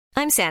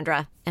I'm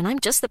Sandra, and I'm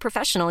just the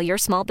professional your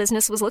small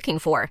business was looking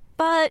for.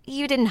 But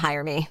you didn't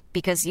hire me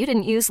because you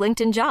didn't use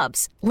LinkedIn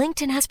Jobs.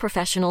 LinkedIn has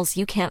professionals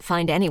you can't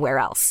find anywhere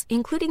else,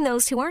 including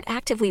those who aren't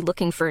actively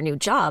looking for a new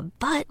job,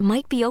 but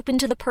might be open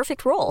to the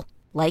perfect role,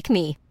 like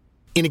me.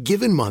 In a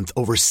given month,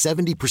 over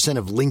 70%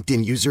 of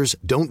LinkedIn users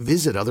don't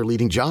visit other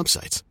leading job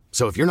sites.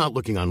 So if you're not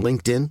looking on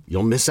LinkedIn,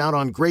 you'll miss out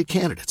on great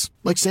candidates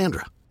like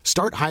Sandra.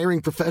 Start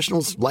hiring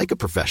professionals like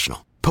a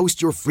professional.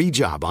 Post your free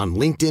job on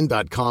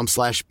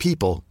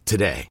linkedin.com/people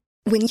today.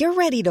 When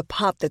you're ready to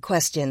pop the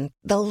question,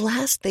 the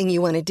last thing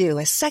you want to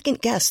do is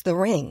second-guess the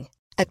ring.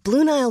 At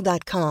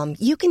BlueNile.com,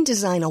 you can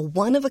design a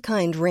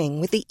one-of-a-kind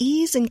ring with the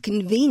ease and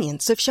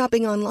convenience of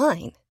shopping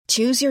online.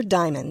 Choose your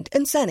diamond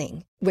and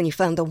setting. When you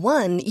find the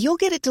one, you'll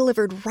get it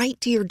delivered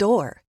right to your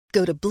door.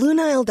 Go to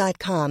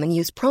BlueNile.com and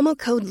use promo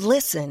code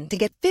LISTEN to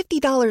get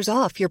 $50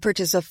 off your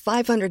purchase of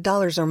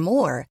 $500 or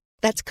more.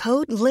 That's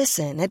code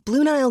LISTEN at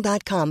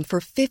BlueNile.com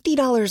for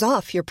 $50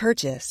 off your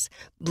purchase.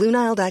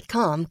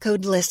 BlueNile.com,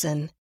 code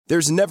LISTEN.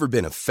 There's never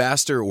been a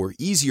faster or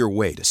easier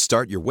way to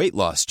start your weight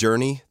loss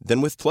journey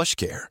than with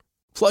PlushCare.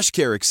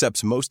 PlushCare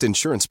accepts most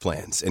insurance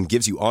plans and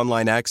gives you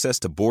online access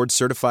to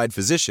board-certified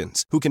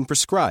physicians who can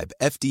prescribe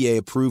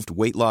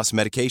FDA-approved weight loss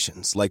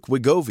medications like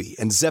Wegovy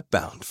and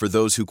Zepbound for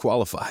those who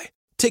qualify.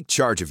 Take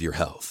charge of your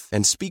health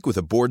and speak with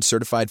a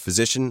board-certified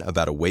physician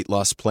about a weight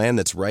loss plan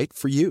that's right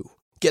for you.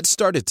 Get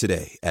started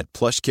today at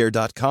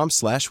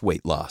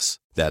plushcare.com/weightloss.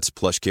 That's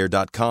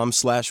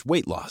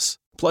plushcare.com/weightloss.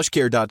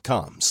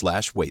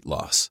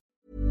 plushcare.com/weightloss.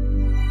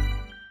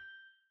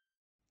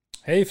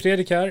 Hej,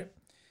 Fredrik här.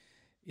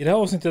 I det här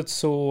avsnittet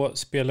så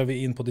spelar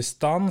vi in på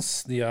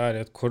distans. Det är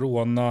ett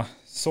corona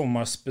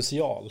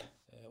sommarspecial.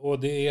 Och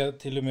det är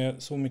till och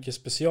med så mycket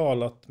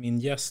special att min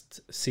gäst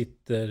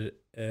sitter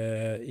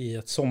i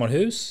ett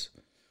sommarhus.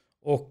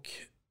 Och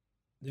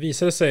det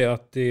visade sig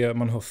att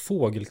man har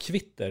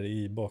fågelkvitter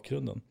i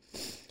bakgrunden.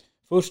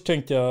 Först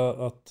tänkte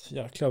jag att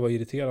jäklar var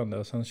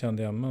irriterande. Sen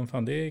kände jag, men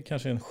fan, det är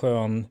kanske en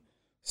skön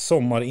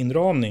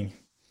sommarinramning.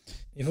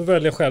 Ni får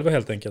välja själva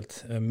helt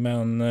enkelt.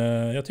 Men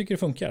jag tycker det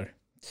funkar.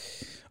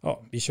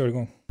 Ja, vi kör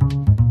igång.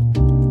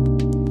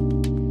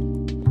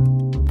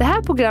 Det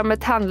här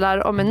programmet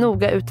handlar om en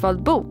noga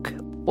utvald bok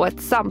och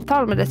ett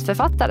samtal med dess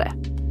författare.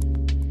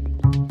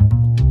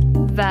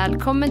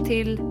 Välkommen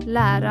till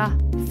Lära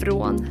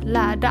från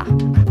lärda.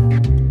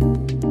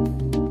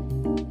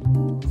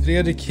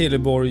 Fredrik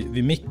Hilleborg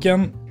vid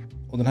micken.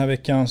 Och den här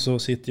veckan så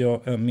sitter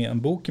jag med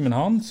en bok i min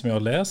hand som jag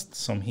har läst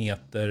som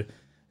heter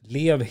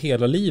Lev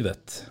hela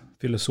livet.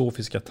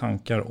 Filosofiska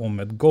tankar om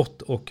ett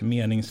gott och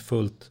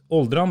meningsfullt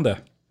åldrande.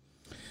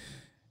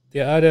 Det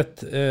är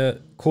ett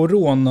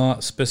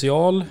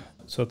corona-special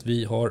så att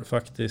vi har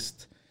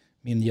faktiskt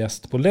min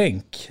gäst på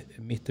länk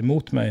mitt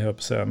emot mig, jag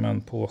på säga,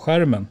 men på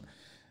skärmen.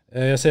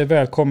 Jag säger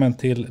välkommen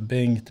till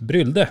Bengt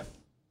Brylde.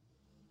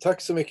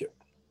 Tack så mycket.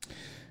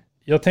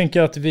 Jag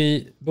tänker att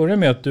vi börjar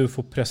med att du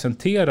får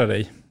presentera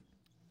dig.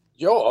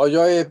 Ja,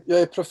 jag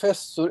är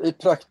professor i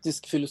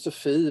praktisk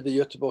filosofi vid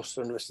Göteborgs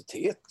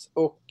universitet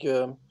och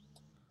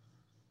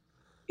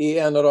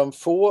är en av de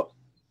få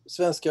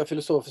svenska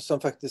filosofer som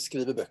faktiskt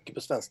skriver böcker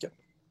på svenska.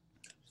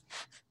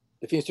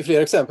 Det finns ju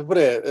fler exempel på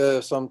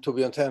det som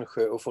Torbjörn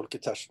Tännsjö och Folke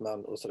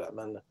Tersman och sådär.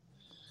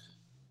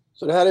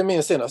 Så det här är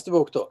min senaste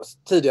bok då.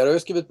 Tidigare har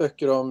jag skrivit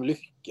böcker om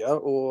lycka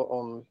och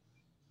om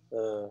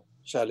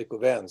kärlek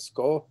och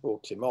vänskap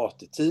och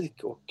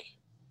klimatetik och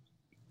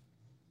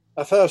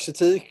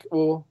affärsetik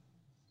och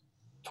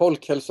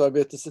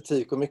folkhälsoarbetets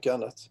etik och mycket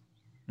annat.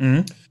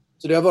 Mm.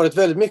 Så det har varit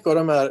väldigt mycket av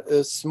de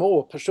här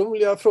små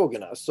personliga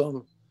frågorna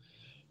som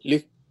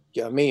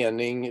lycka,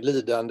 mening,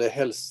 lidande,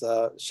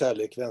 hälsa,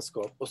 kärlek,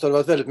 vänskap. Och så har det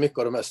varit väldigt mycket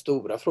av de här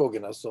stora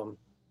frågorna som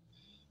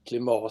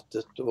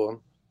klimatet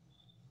och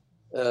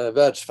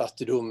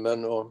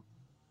världsfattigdomen och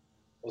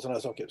sådana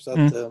här saker. Så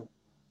att,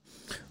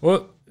 och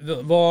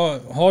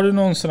har du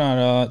någon sån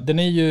här, den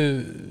är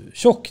ju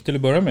tjock till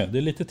att börja med, det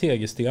är lite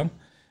tegelsten.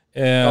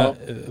 Ja.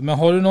 Men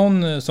har du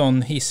någon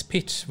sån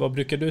hisspitch, vad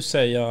brukar du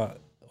säga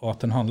att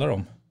den handlar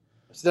om?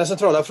 Så den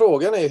centrala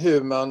frågan är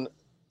hur man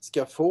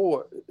ska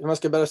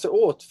bära sig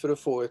åt för att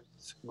få ett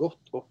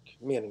gott och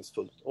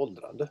meningsfullt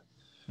åldrande.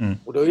 Mm.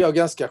 Och då är jag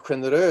ganska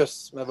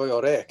generös med vad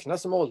jag räknar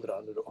som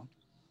åldrande då.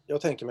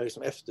 Jag tänker mig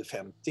liksom efter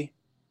 50.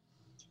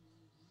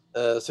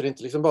 Så det är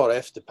inte liksom bara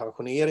efter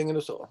pensioneringen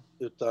och så,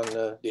 utan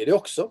det är det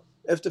också.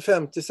 Efter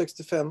 50,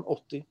 65,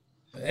 80.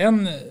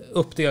 En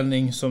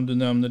uppdelning som du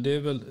nämner, det är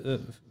väl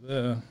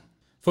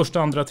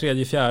första, andra,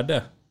 tredje,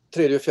 fjärde?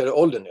 Tredje och fjärde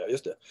åldern, ja,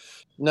 just det.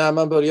 När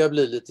man börjar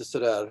bli lite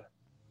sådär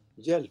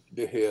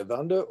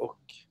hjälpbehövande och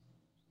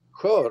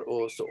skör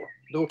och så,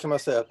 då kan man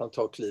säga att man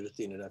tar klivet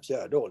in i den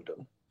fjärde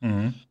åldern.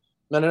 Mm.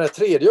 Men den här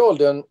tredje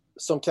åldern,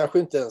 som kanske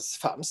inte ens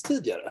fanns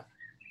tidigare,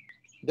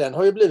 den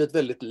har ju blivit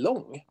väldigt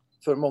lång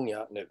för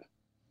många nu.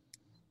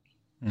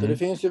 Så det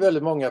finns ju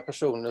väldigt många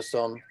personer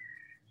som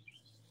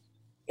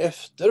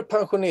efter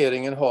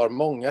pensioneringen har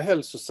många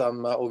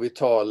hälsosamma och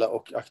vitala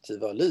och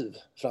aktiva liv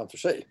framför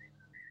sig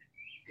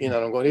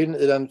innan de går in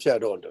i den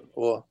fjärde åldern.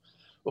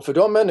 Och för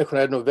de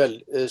människorna är det nog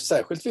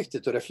särskilt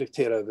viktigt att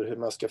reflektera över hur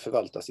man ska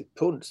förvalta sitt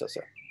pund, så att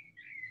säga.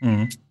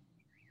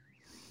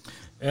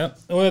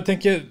 Och jag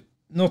tänker,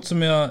 något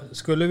som jag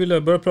skulle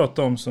vilja börja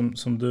prata om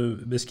som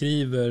du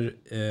beskriver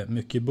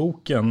mycket i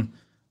boken,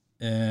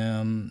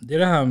 det är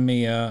det här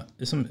med,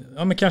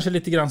 men kanske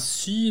lite grann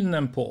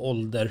synen på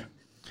ålder.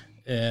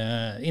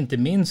 Inte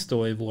minst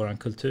då i våran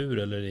kultur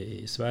eller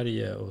i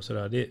Sverige och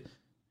sådär.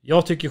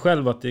 Jag tycker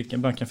själv att det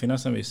ibland kan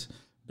finnas en viss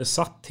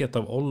besatthet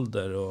av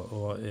ålder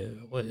och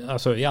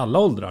alltså i alla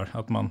åldrar,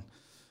 att man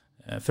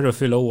för att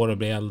fylla år och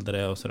bli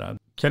äldre och sådär.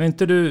 Kan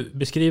inte du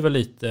beskriva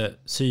lite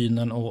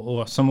synen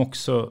och som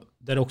också,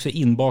 där det också är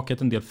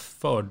inbakat en del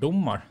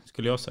fördomar,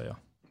 skulle jag säga?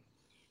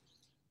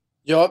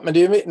 Ja, men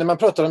det är, när man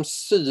pratar om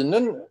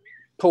synen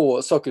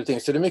på saker och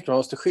ting, så är det mycket man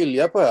måste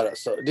skilja på här.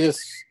 Alltså.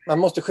 Man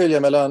måste skilja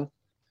mellan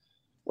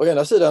å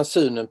ena sidan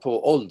synen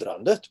på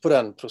åldrandet, på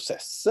den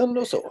processen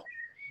och så.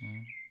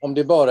 Om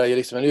det bara är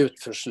liksom en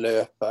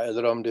utförslöpa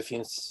eller om det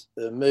finns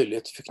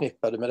möjlighet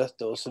förknippade med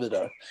detta och så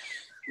vidare.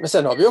 Men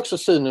sen har vi också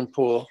synen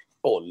på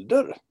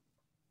ålder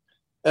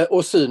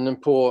och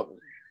synen på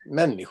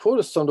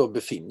människor som då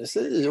befinner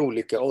sig i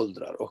olika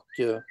åldrar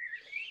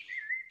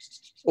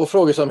och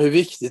frågor som hur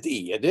viktigt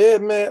är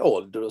det med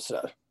ålder och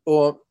sådär.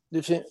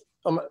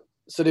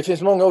 Så det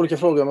finns många olika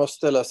frågor man måste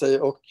ställa sig,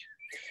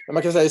 men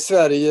man kan säga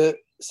att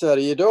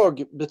Sverige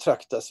idag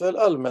betraktas väl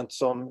allmänt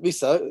som,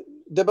 vissa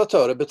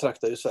debattörer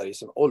betraktar ju Sverige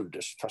som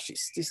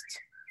åldersfascistiskt.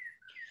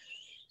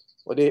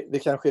 Och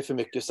det kanske är för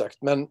mycket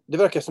sagt, men det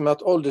verkar som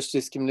att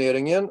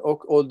åldersdiskrimineringen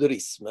och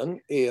ålderismen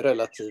är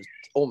relativt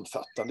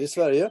omfattande i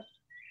Sverige.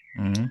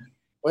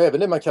 Och även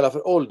det man kallar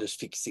för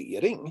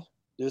åldersfixering,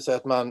 det vill säga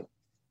att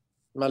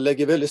man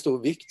lägger väldigt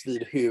stor vikt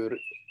vid hur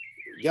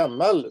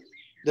gammal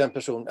den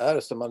person är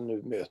som man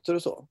nu möter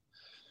och så.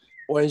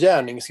 Och en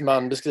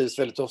gärningsman beskrivs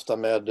väldigt ofta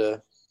med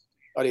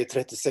det är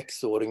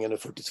 36-åringen och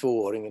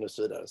 42-åringen och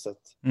så vidare. Så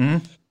att,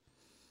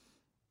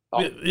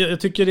 ja. Jag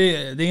tycker det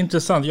är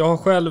intressant. Jag har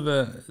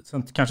själv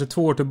sedan kanske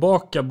 2 år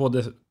tillbaka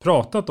både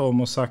pratat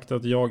om och sagt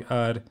att jag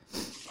är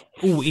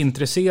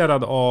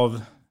ointresserad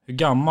av hur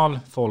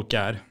gamla folk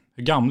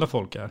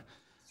är.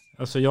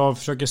 Alltså jag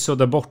försöker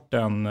sudda bort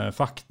den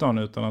faktorn,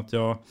 utan att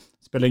jag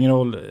spelar ingen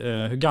roll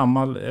hur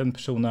gammal en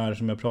person är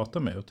som jag pratar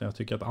med, utan jag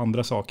tycker att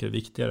andra saker är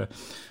viktigare.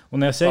 Och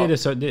när jag säger det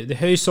så det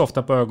höjs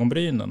ofta på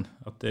ögonbrynen.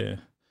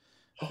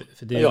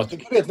 Jag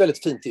tycker det är ett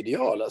väldigt fint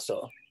ideal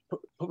alltså.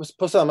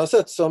 På samma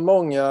sätt som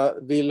många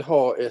vill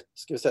ha ett,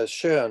 ska vi säga,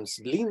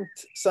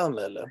 könsblint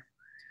samhälle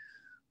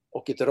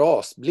och ett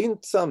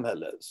rasblint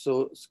samhälle,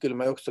 så skulle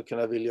man också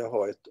kunna vilja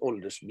ha ett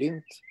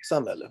åldersblint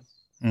samhälle.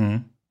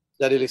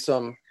 Där det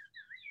liksom,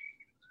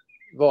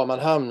 var man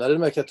hamnar i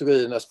de här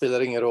kategorierna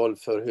spelar ingen roll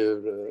för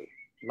hur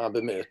man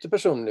bemöter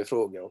personen i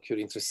fråga och hur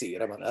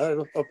intresserad man är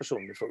av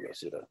personen i fråga och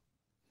så vidare.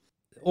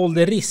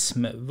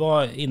 Ålderism,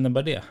 vad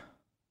innebär det?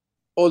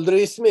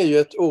 Ålderism är ju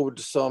ett ord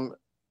som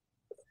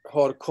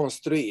har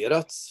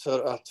konstruerats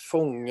för att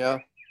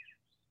fånga,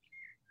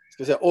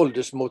 ska vi säga,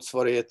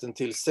 åldersmotsvarigheten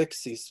till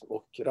sexism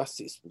och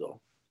rasism då.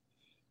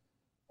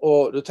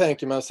 Och då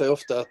tänker man sig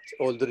ofta att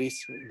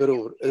ålderism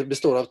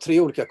består av 3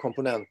 olika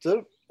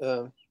komponenter.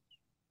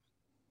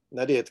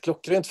 När det är ett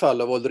klockrent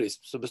fall av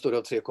ålderism så består det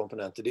av 3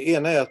 komponenter. Det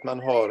ena är att man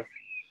har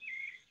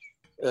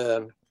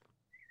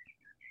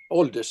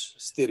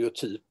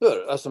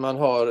åldersstereotyper. Alltså man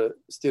har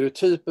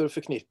stereotyper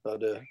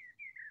förknippade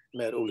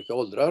med olika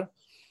åldrar.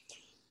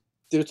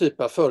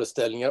 Stereotypa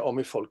föreställningar om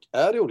hur folk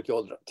är i olika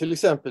åldrar. Till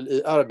exempel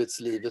i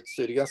arbetslivet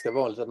så är det ganska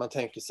vanligt att man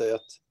tänker sig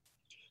att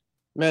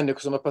människor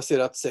som har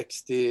passerat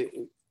 60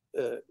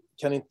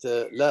 kan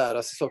inte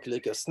lära sig saker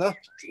lika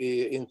snabbt,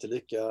 är inte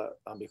lika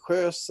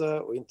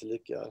ambitiösa och inte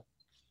lika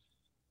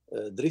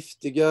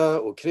driftiga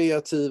och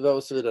kreativa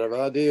och så vidare.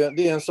 Va? Det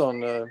är en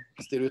sån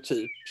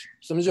stereotyp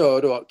som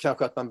gör då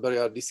kanske att man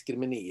börjar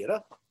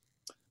diskriminera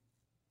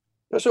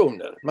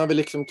personer.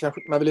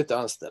 Man vill inte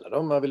anställa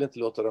dem, man vill inte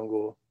låta dem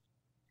gå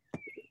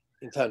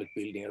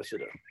internutbildningar och så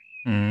vidare.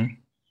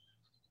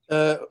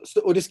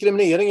 Och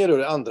diskriminering är då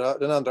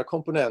den andra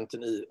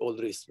komponenten i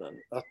ålderismen.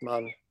 Att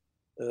man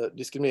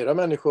diskriminerar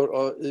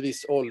människor i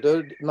viss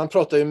ålder. Man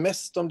pratar ju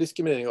mest om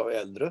diskriminering av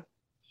äldre.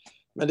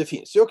 Men det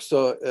finns ju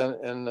också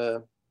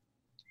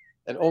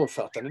en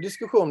omfattande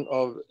diskussion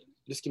av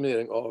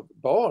diskriminering av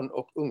barn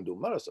och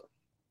ungdomar. Alltså.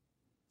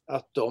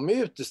 Att de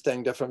är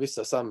utestängda från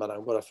vissa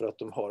sammanhang bara för att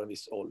de har en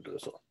viss ålder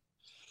och så.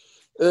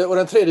 Och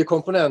den tredje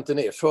komponenten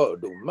är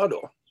fördomar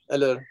då.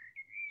 Eller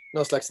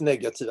någon slags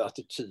negativa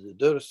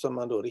attityder som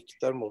man då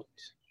riktar mot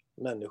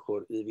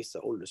människor i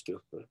vissa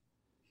åldersgrupper.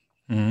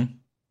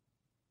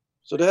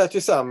 Så det här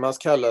tillsammans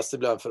kallas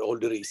ibland för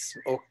ålderism.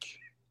 Och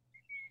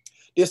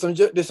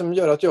det som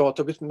gör att jag har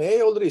tagit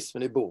med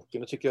ålderismen i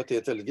boken och tycker att det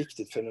är ett väldigt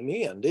viktigt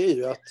fenomen, det är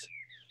ju att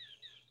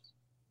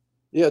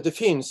det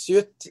finns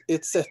ju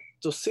ett sätt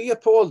att se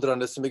på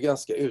åldrandet som är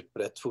ganska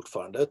utbrett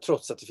fortfarande,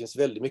 trots att det finns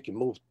väldigt mycket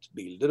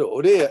motbilder då.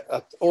 Och det är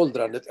att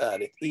åldrandet är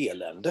ett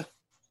elände.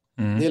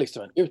 Det är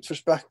liksom en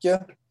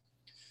utförsbacke.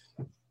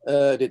 Det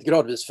är ett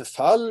gradvis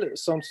förfall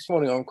som så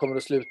småningom kommer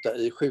att sluta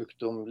i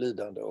sjukdom,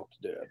 lidande och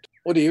död.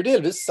 Och det är ju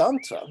delvis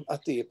sant, va?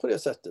 Att det är på det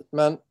sättet.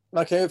 Men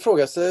man kan ju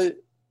fråga sig,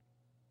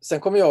 sen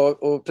kommer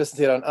jag att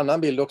presentera en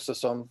annan bild också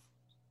som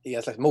är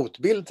en slags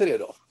motbild till det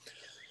då.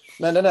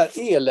 Men den här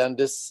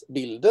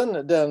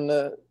eländesbilden,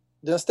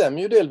 den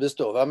stämmer ju delvis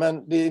då, va?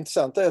 Men det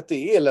intressanta är att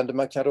det elände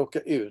man kan råka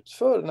ut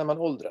för när man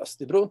åldras,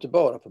 det beror inte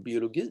bara på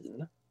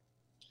biologin.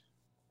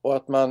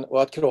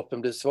 Och att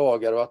kroppen blir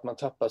svagare och att man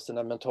tappar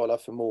sina mentala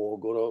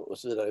förmågor och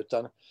så vidare,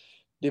 utan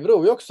det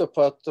beror ju också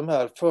på att de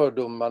här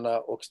fördomarna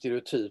och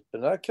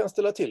stereotyperna kan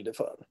ställa till det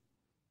för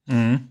en.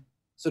 Mm.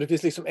 Så det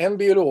finns liksom en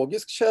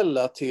biologisk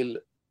källa till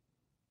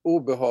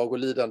obehag och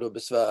lidande och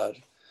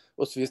besvär,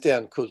 och så finns det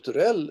en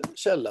kulturell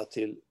källa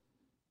till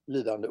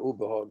lidande,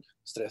 obehag,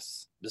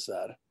 stress,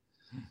 besvär.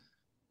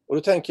 Och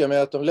då tänker jag mig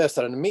att om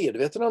läsaren är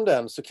medveten om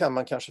den, så kan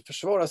man kanske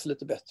försvara sig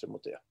lite bättre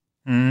mot det.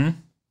 Mm.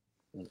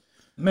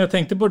 Men jag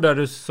tänkte på det där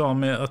du sa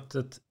med att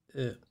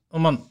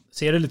om man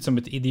ser det lite som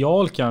ett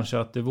ideal kanske,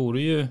 att det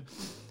vore ju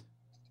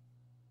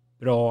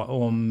bra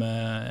om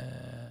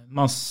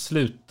man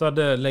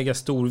slutade lägga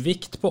stor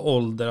vikt på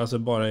ålder, alltså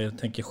bara jag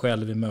tänker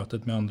själv i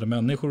mötet med andra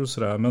människor och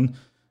sådär. Men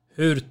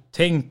hur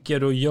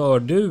tänker och gör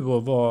du,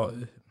 och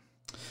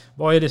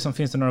vad är det som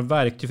finns det några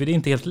verktyg? För det är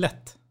inte helt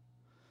lätt.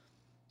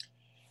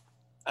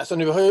 Alltså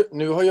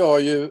nu har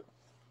jag ju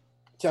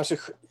kanske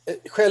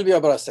själv är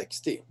jag bara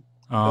 60.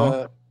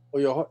 Ja.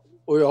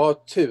 Och jag har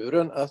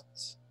turen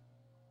att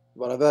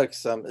vara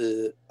verksam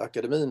i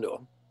akademin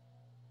då.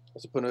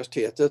 Alltså på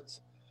universitetet.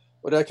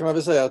 Och där kan man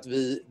väl säga att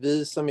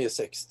vi som är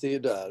 60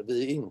 där,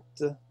 vi är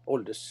inte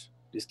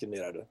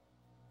åldersdiskriminerade.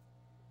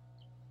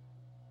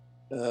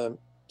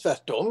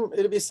 Tvärtom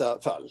i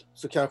vissa fall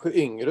så kanske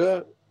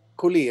yngre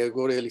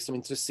kollegor är liksom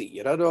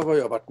intresserade av vad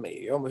jag har varit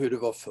med om och hur det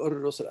var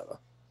förr och sådär, va?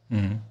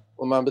 Mm.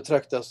 Och man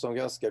betraktas som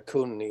ganska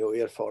kunnig och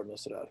erfaren och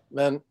sådär.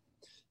 Men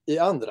i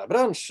andra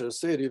branscher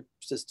så är det ju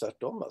precis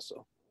tvärtom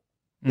alltså.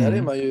 Där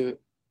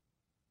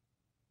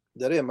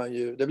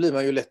blir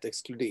man ju lätt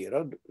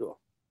exkluderad då.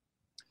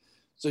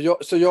 Så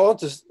jag har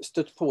inte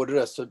stött på det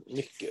där så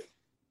mycket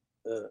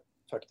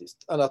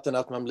faktiskt. Annat än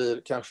att man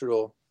blir kanske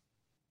då,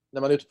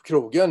 när man är ute på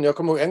krogen. Jag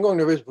kommer ihåg en gång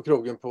när jag var ute på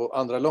krogen på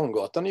Andra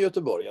Långgatan i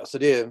Göteborg. Alltså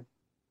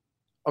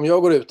om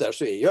jag går ut där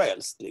så är jag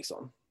äldst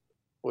liksom.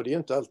 Och det är ju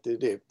inte alltid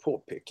det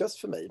påpekas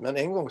för mig. Men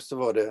en gång så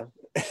var det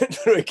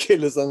en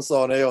kille som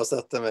sa, när jag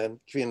satt med en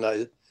kvinna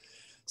i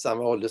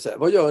samma ålder, så här: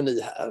 vad gör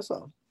ni här?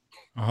 Så.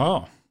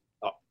 Aha.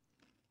 Ja.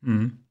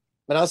 Mm.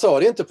 Men han sa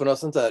det inte på något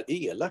sånt där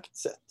elakt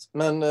sätt.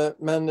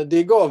 Men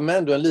det gav mig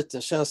ändå en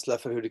liten känsla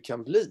för hur det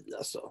kan bli.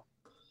 Alltså.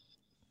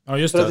 Ja,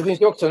 just för det.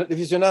 Att det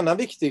finns ju en annan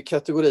viktig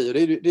kategori, och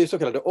det är så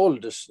kallade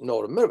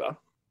åldersnormer, va?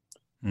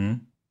 Mm.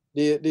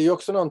 Det är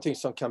också någonting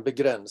som kan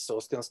begränsa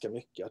oss ganska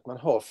mycket. Att man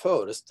har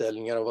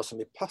föreställningar om vad som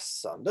är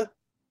passande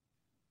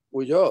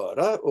att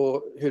göra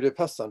och hur det är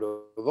passande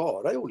att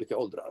vara i olika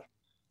åldrar.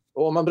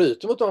 Och om man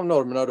bryter mot de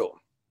normerna då,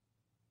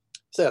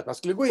 säg att man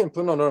skulle gå in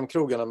på någon av de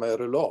krogarna med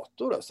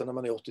rullator, alltså när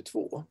man är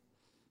 82.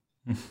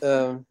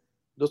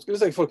 Då skulle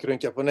säkert folk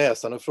rynka på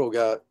näsan och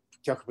fråga,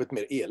 kanske på ett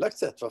mer elakt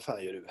sätt, vad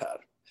fan gör du här?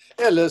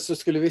 Eller så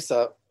skulle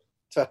vissa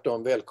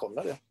tvärtom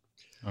välkomna det.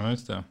 Ja,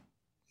 just det.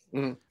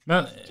 Mm.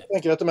 Men jag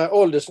tänker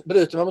att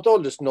bryter man mot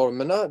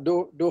åldersnormerna,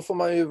 då får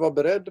man ju vara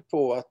beredd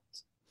på att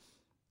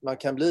man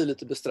kan bli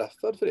lite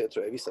bestraffad för det,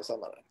 tror jag, i vissa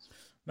sammanhang.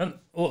 Men,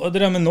 och det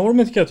där med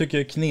normer tycker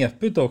jag är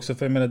knepigt också,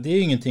 för jag menar, det är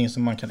ju ingenting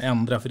som man kan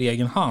ändra för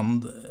egen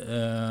hand.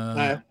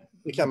 Nej,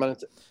 det kan man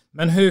inte.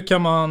 Men hur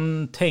kan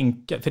man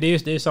tänka, för det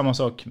är ju samma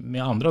sak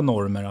med andra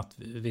normer, att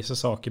vissa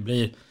saker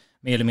blir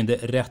mer eller mindre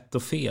rätt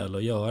och fel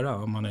att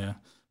göra, om man är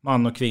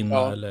man och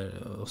kvinna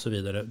och så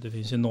vidare. Det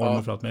finns ju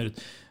normer för allt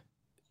möjligt.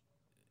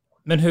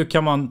 Men hur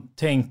kan man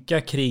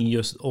tänka kring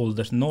just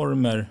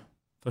åldersnormer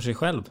för sig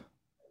själv?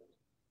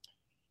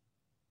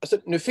 Alltså,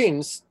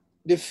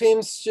 det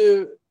finns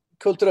ju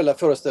kulturella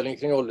föreställningar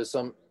kring ålder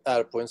som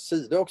är på en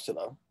sida också,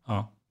 va?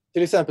 Ja.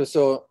 Till exempel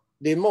så,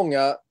 det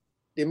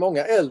är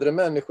många äldre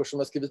människor som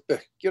har skrivit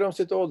böcker om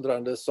sitt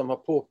åldrande som har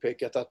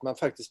påpekat att man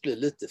faktiskt blir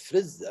lite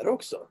friare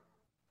också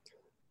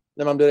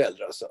när man blir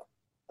äldre. Alltså.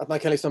 Att man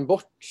kan liksom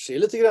bortse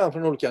lite grann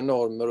från olika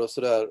normer och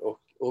sådär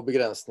och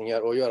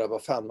begränsningar och göra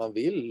vad fan man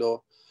vill,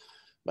 och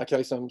man kan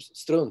liksom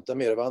strunta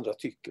mer vad andra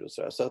tycker och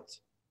sådär. Så att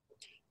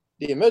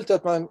det är möjligt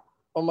att man,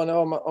 om man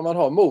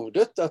har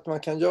modet, att man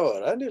kan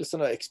göra en del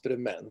sådana här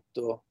experiment,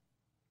 och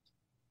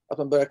att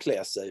man börjar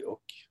klä sig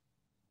och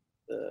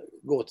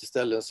gå till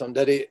ställen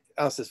där det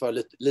anses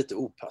vara lite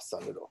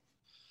opassande då.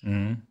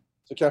 Mm.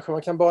 Så kanske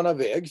man kan bana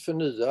väg för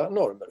nya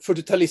normer.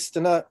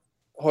 40-talisterna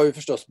har ju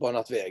förstås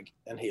banat väg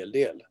en hel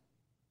del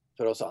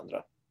för oss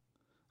andra.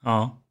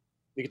 Ja.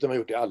 Vilket de har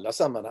gjort i alla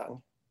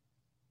sammanhang.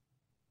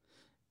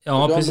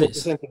 Ja, de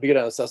precis. De inte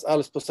begränsas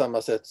alls på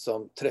samma sätt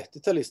som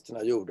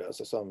 30-talisterna gjorde,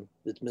 alltså som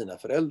dit mina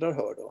föräldrar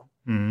hör då.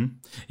 Mm.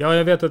 Ja,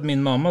 jag vet att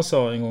min mamma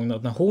sa en gång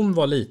att när hon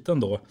var liten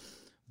då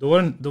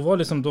var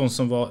liksom de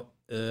som var,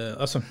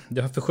 alltså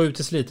det har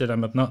förskjutits lite där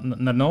med att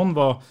när någon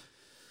var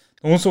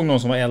Hon såg någon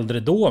som var äldre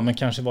då, men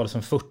kanske var det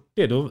som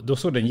 40. Då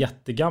såg den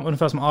jättegammal,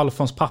 ungefär som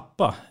Alfons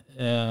pappa.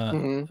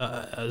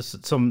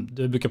 Som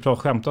du brukar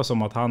skämta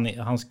om att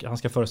han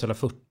ska föreställa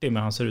 40,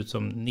 men han ser ut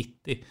som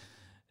 90.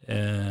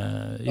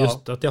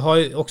 Att det har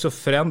ju också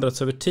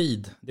förändrats över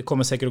tid. Det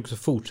kommer säkert också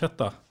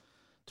fortsätta.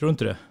 Tror du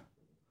inte det?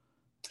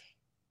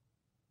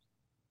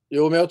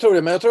 Jo, men jag tror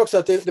det. Men jag tror också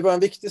att det var en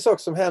viktig sak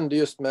som hände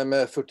just med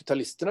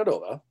 40-talisterna då,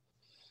 va?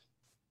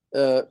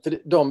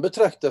 För de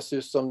betraktas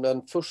ju som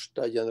den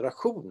första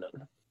generationen.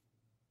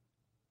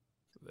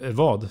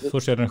 Vad?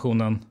 Första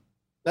generationen?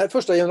 Nej,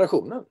 första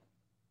generationen.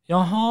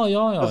 Jaha,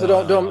 ja. Alltså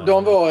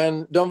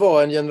de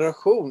var en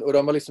generation och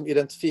de har liksom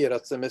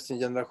identifierat sig med sin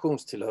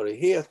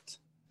generationstillhörighet.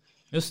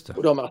 Just det.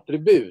 Och de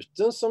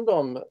attributen som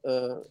de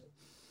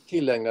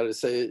tillägnade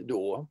sig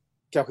då,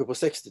 kanske på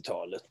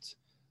 60-talet,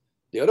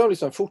 det har de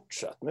liksom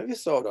fortsatt med,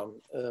 vissa av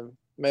dem,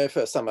 med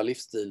ungefär samma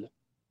livsstil,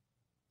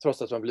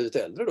 trots att de har blivit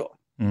äldre då.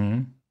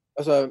 Mm.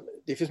 Alltså,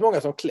 det finns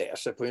många som klär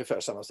sig på ungefär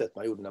samma sätt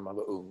man gjorde när man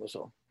var ung och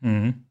så.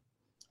 Mm.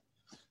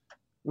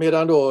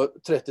 Medan då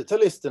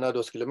 30-talisterna,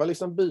 då skulle man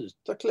liksom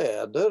byta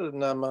kläder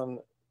när man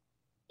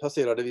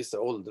passerade vissa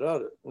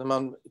åldrar. När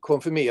man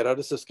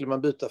konfirmerade så skulle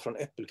man byta från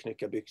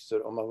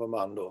äppelknyckarbyxor om man var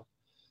man då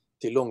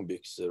till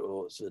långbyxor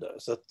och så vidare.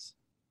 Så att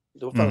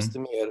då fanns det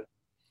mer.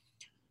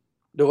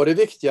 Då var det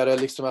viktigare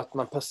liksom att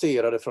man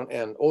passerade från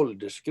en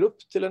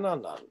åldersgrupp till en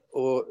annan.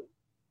 Och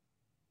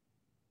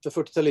för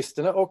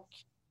 40-talisterna och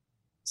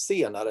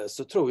senare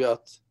så tror jag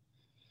att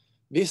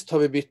visst har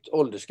vi bytt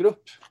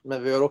åldersgrupp,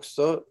 men vi har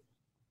också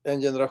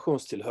en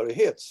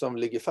generationstillhörighet som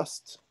ligger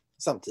fast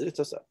samtidigt.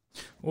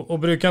 Och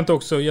brukar inte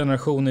också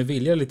generationer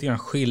vilja lite grann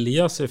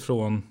skilja sig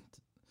från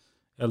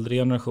äldre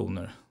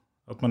generationer?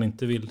 Att man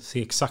inte vill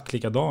se exakt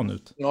likadan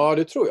ut? Ja,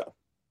 det tror jag.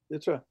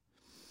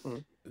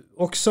 Mm.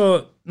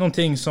 Också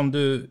någonting som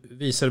du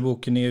visar i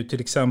boken är ju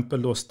till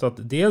exempel då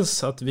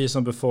dels att vi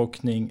som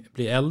befolkning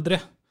blir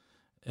äldre.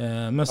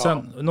 Men sen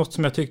något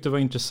som jag tyckte var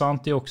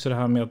intressant är också det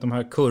här med att de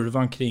här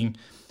kurvan kring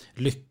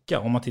lycka,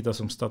 om man tittar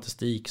som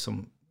statistik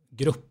som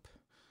grupp,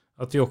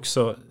 att vi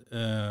också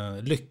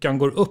lyckan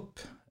går upp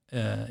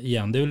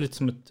igen. Det är ju lite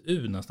som ett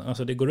U nästan,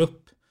 alltså det går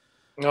upp.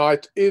 Ja,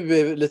 ett U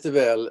är lite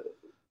väl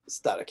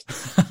starkt.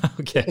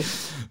 Okej.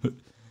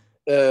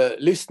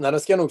 Lyssnaren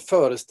ska nog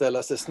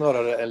föreställa sig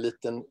snarare en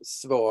liten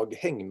svag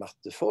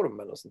hängmatteform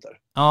eller något sånt där.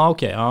 Ja,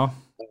 okej, ja.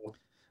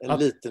 En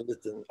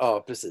liten,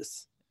 ja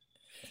precis.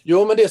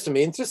 Jo, men det som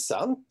är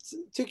intressant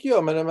tycker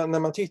jag när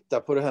man tittar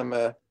på det här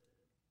med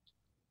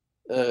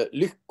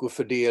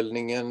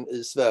lyckofördelningen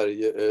i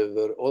Sverige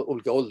över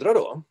olika åldrar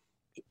då.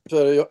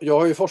 För jag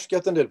har ju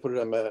forskat en del på det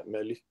där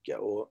med lycka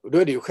och då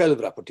är det ju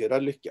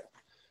självrapporterad lycka.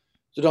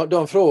 Så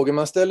de frågor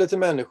man ställer till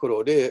människor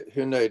då, det är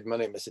hur nöjd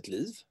man är med sitt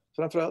liv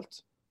framförallt.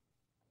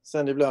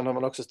 Sen ibland har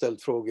man också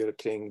ställt frågor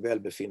kring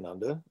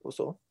välbefinnande och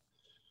så.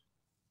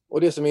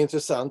 Och det som är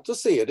intressant att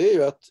se, det är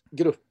ju att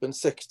gruppen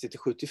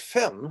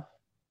 60-75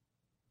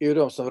 är ju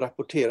de som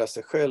rapporterar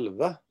sig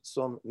själva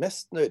som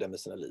mest nöjda med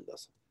sina liv.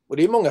 Alltså. Och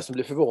det är många som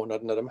blir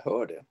förvånade när de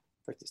hör det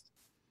faktiskt.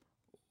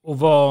 Och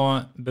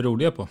vad beror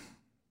det på?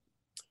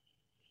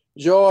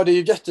 Ja, det är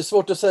ju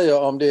jättesvårt att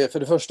säga om det är, för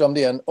det första, om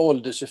det är en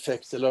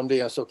ålderseffekt eller om det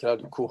är en så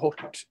kallad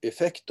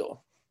kohorteffekt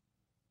då.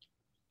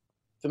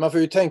 För man får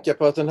ju tänka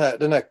på att den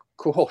här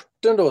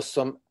kohorten då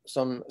som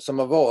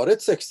har varit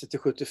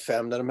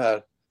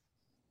 60-75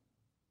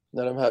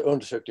 när de här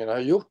undersökningarna har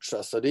gjorts,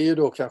 alltså det är ju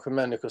då kanske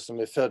människor som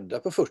är födda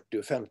på 40-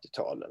 och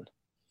 50-talen.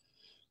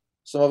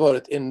 Som har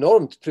varit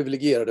enormt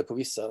privilegierade på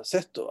vissa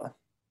sätt då.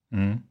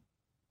 Mm.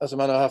 Alltså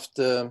man har haft,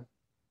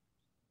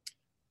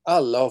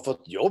 alla har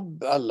fått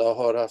jobb,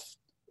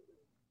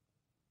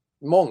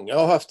 många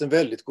har haft en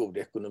väldigt god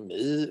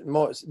ekonomi.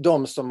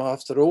 De som har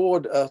haft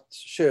råd att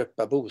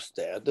köpa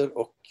bostäder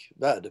och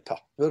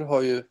värdepapper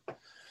har ju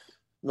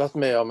varit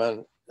med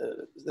om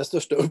den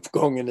största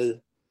uppgången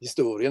i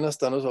historien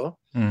nästan och så.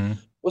 Mm.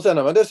 Och sen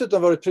har man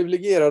dessutom varit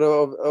privilegierad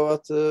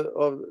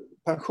av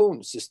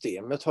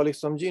pensionssystemet har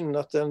liksom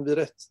gynnat den vid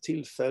rätt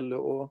tillfälle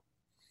och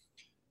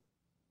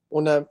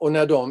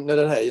när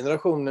den här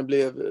generationen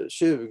blev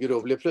 20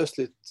 då blev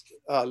plötsligt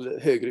all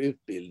högre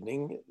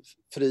utbildning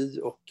fri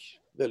och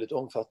väldigt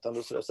omfattande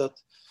och sådär.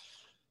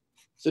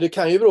 Så det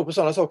kan ju bero på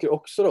sådana saker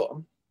också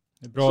då.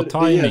 Bra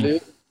timing.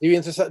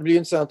 Det blir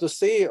intressant att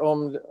se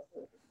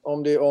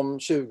om det om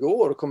 20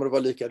 år kommer att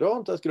vara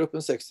likadant att gruppen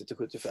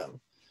 60-75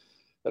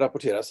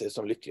 rapporterar sig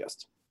som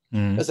lyckligast.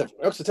 Mm. Men sen får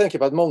man också tänka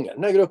på att många i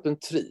den här gruppen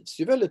trivs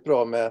ju väldigt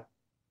bra med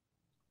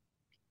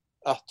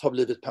att ha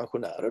blivit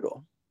pensionärer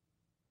då.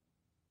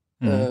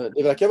 Mm.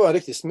 Det verkar vara en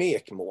riktig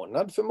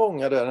smekmånad för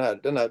många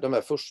de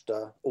här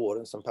första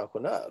åren som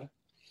pensionär.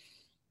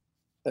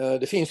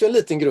 Det finns ju en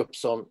liten grupp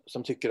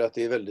som tycker att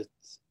det är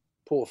väldigt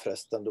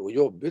påfrestande och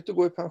jobbigt att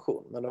gå i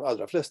pension. Men de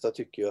allra flesta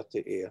tycker ju att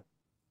det är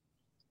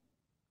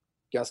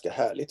ganska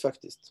härligt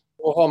faktiskt.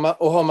 Och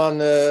har man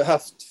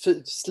haft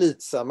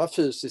slitsamma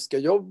fysiska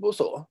jobb och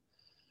så,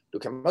 då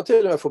kan man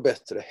till och med få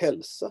bättre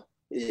hälsa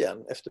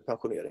igen efter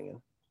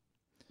pensioneringen.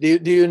 Det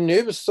är ju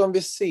nu som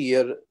vi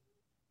ser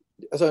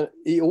Alltså,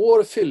 i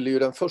år fyller ju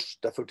den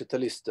första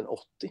 40-talisten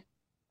 80.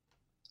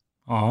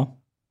 Ja.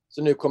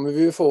 Så nu kommer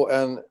vi ju få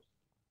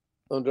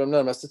under de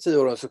närmaste 10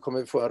 åren så kommer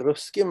vi få en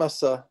ruskig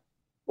massa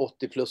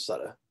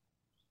 80-plussare.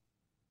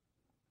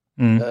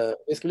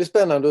 Det ska bli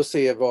spännande att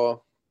se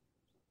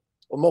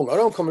och många av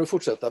dem kommer att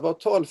fortsätta vara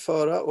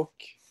talföra och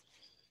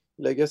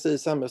lägga sig i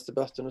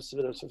samhällsdebatten och så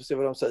vidare, så får vi se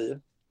vad de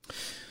säger.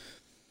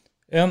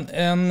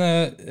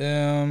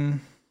 En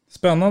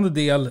spännande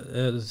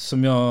del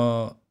som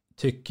jag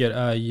tycker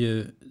är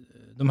ju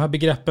de här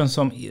begreppen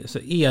som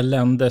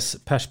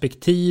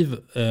eländesperspektiv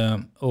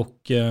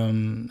och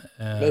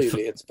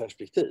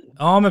möjlighetsperspektiv.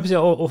 Ja, men precis,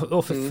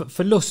 och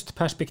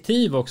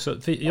förlustperspektiv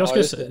också. För jag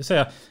skulle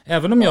säga,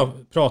 även om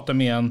jag pratar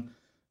med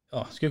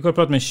skulle jag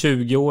prata med en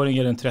 20-åring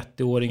eller en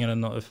 30-åring eller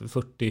en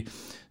 40,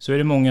 så är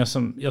det många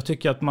som, jag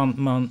tycker att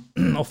man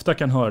ofta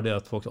kan höra det,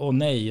 att folk,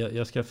 nej,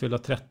 jag ska fylla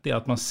 30,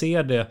 att man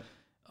ser det,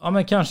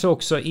 men kanske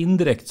också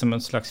indirekt som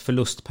en slags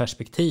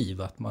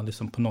förlustperspektiv, att man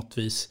liksom på något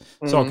vis,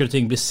 saker och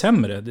ting blir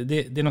sämre.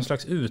 Det är någon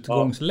slags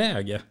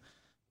utgångsläge. Ja.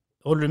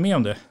 Håller du med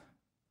om det?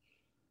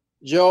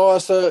 Ja,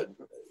 alltså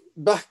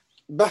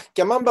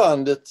backar man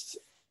bandet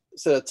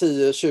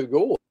 10-20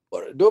 år,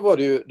 då var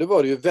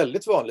det ju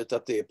väldigt vanligt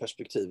att det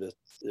perspektivet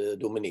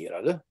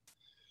dominerade.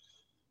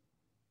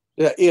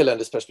 Det här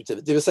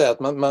eländesperspektivet, det vill säga att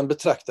man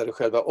betraktade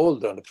själva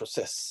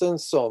åldrandeprocessen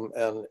som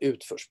en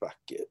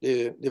utförsbacke.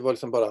 Det var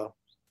liksom bara,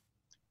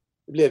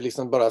 det blev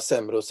liksom bara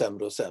sämre och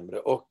sämre och sämre,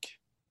 och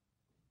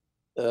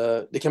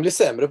det kan bli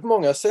sämre på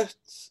många sätt,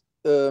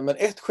 men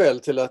ett skäl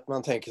till att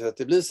man tänker sig att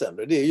det blir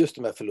sämre, det är just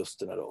de här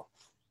förlusterna då.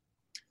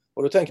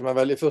 Och då tänker man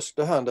väl i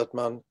första hand att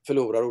man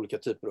förlorar olika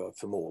typer av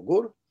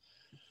förmågor.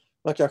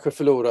 Man kanske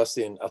förlorar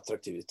sin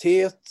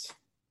attraktivitet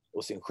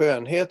och sin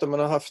skönhet om man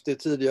har haft det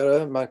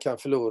tidigare. Man kan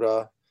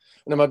förlora,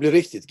 när man blir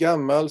riktigt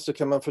gammal så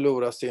kan man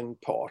förlora sin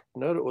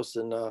partner och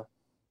sina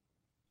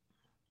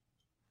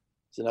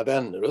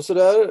vänner och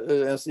sådär.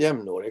 Ens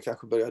jämnåriga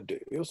kanske börjar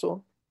dö och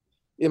så.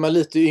 Är man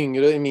lite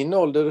yngre, i min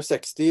ålder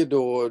 60,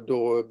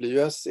 då blir ju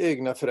ens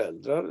egna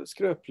föräldrar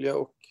skröpliga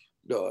och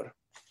dör.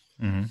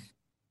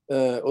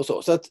 Och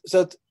så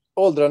att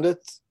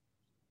åldrandet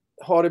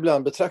har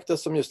ibland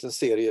betraktats som just en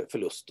serie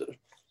förluster.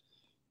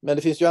 Men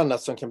det finns ju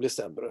annat som kan bli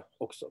sämre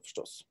också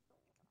förstås.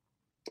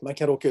 Man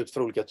kan råka ut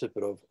för olika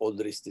typer av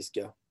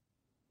ålderistiska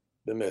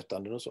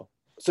bemötanden och så.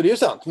 Så det är ju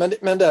sant.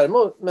 Men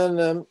däremot,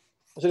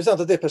 så det är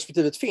sant att det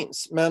perspektivet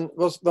finns. Men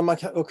vad man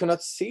har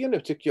kunnat se nu,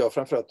 tycker jag,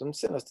 framförallt de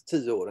senaste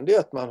 10 åren, det är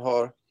att man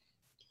har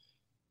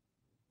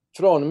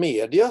från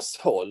medias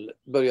håll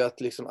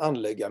börjat liksom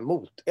anlägga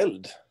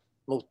moteld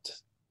mot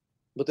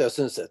det här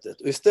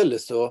synsättet. Och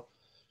istället så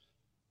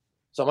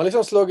har man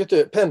liksom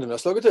pendeln har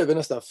slagit över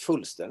nästan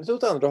fullständigt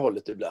åt andra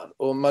hållet ibland.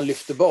 Och man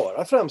lyfter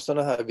bara fram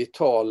sådana här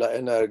vitala,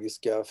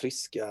 energiska,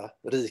 friska,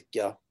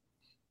 rika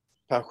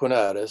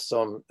pensionärer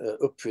som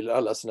uppfyller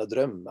alla sina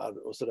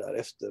drömmar och sådär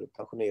efter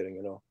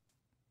pensioneringen. Och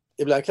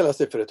ibland kallas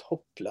det för ett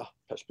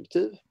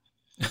hoppla-perspektiv.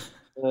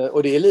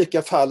 Och det är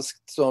lika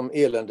falskt som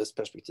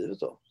eländesperspektivet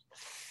då.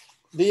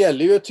 Det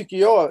gäller ju, tycker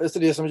jag, alltså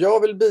det som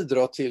jag vill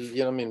bidra till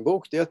genom min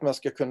bok, det är att man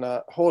ska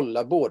kunna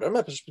hålla båda de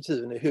här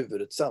perspektiven i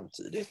huvudet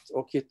samtidigt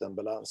och hitta en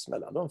balans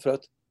mellan dem. För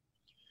att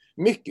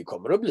mycket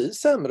kommer att bli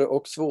sämre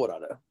och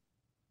svårare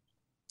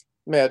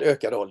med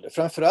ökad ålder.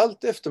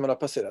 Framförallt efter man har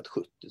passerat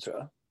 70, tror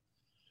jag.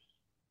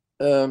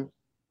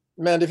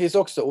 Men det finns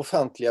också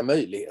ofantliga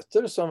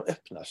möjligheter som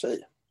öppnar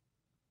sig.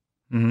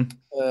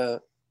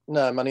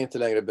 När man inte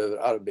längre behöver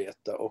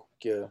arbeta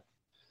och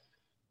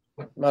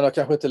man har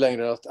kanske inte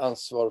längre något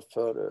ansvar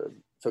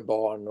för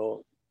barn,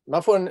 och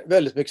man får en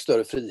väldigt mycket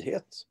större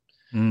frihet.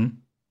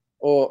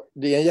 Och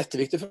det är en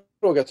jätteviktig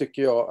fråga,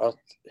 tycker jag, att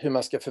hur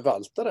man ska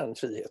förvalta den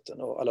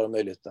friheten och alla de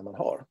möjligheter man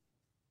har.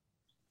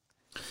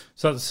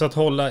 Så att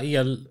hålla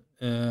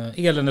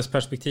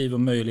eländesperspektiv och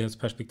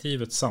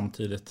möjlighetsperspektivet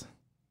samtidigt.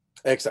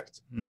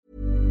 Exakt.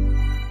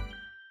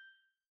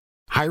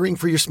 Hiring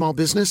for your small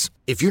business?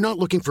 If you're not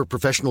looking for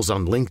professionals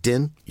on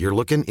LinkedIn, you're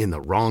looking in the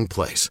wrong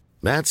place.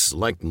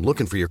 That's like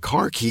looking for your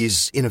car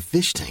keys in a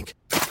fish tank.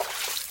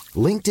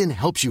 LinkedIn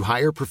helps you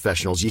hire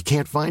professionals you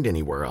can't find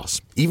anywhere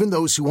else, even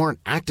those who aren't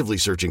actively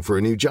searching for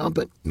a new job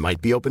but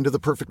might be open to the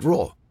perfect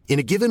role. In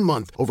a given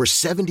month, over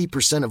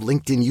 70% of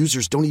LinkedIn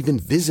users don't even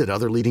visit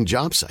other leading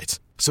job sites.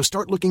 So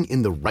start looking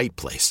in the right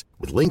place.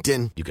 With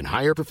LinkedIn, you can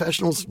hire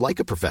professionals like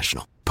a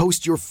professional.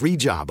 Post your free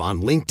job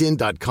on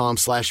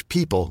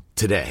linkedin.com/people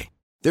today.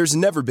 There's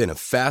never been a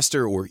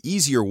faster or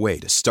easier way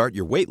to start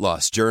your weight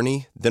loss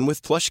journey than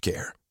with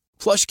PlushCare.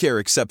 PlushCare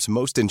accepts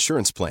most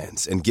insurance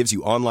plans and gives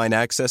you online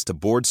access to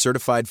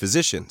board-certified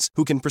physicians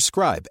who can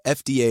prescribe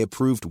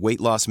FDA-approved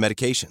weight loss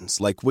medications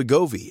like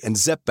Wegovy and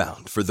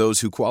Zepbound for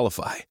those who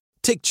qualify.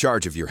 Take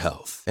charge of your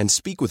health and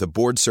speak with a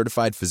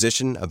board-certified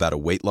physician about a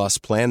weight loss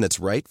plan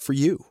that's right for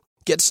you.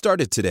 Get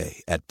started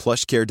today at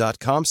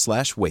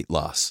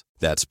plushcare.com/weightloss.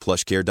 That's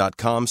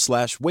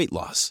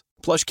plushcare.com/weightloss.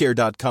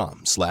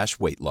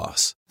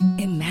 plushcare.com/weightloss.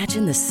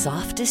 Imagine the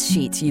softest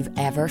sheets you've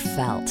ever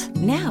felt.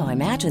 Now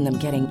imagine them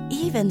getting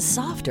even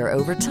softer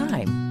over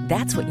time.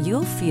 That's what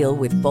you'll feel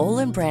with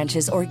Boll &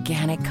 Branch's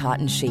organic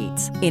cotton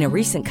sheets. In a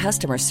recent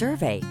customer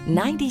survey,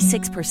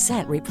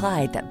 96%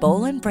 replied that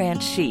Boll &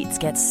 Branch sheets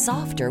get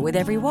softer with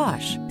every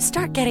wash.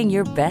 Start getting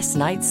your best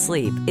night's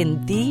sleep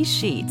in these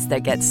sheets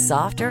that get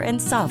softer and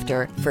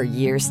softer for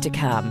years to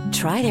come.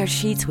 Try their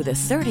sheets with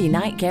a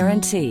 30-night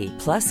guarantee.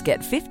 Plus, get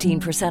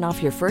 15%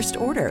 off your first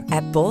order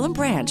at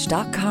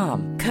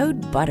bollandbranch.com.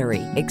 Code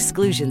BUTTERY.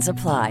 Exclusions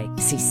apply.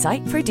 See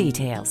site for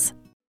details.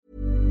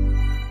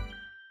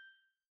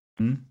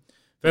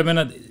 För jag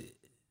menar,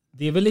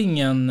 det är väl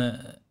ingen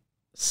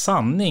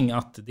sanning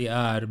att det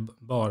är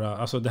bara,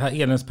 alltså det här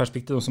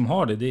eländesperspektivet som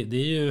har det är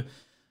ju,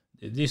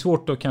 det är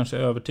svårt att kanske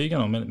övertyga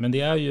någon, men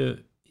det är ju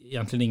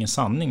egentligen ingen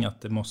sanning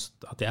att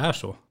det är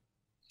så.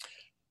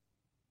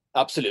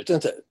 Absolut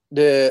inte.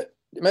 Det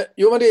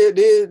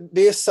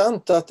är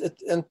sant att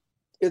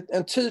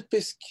en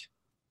typisk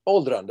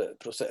åldrande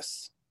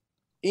process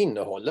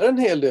innehåller en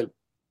hel del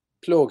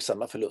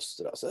plågsamma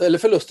förluster, alltså, eller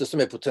förluster som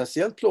är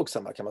potentiellt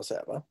plågsamma kan man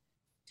säga, va?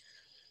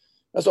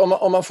 Alltså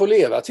om man får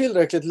leva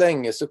tillräckligt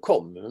länge så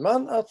kommer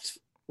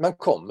man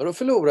kommer att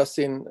förlora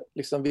sin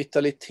liksom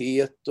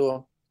vitalitet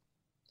och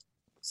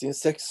sin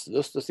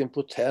sexlust och sin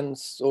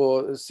potens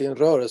och sin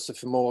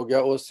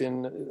rörelseförmåga, och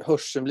sin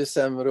hörseln blir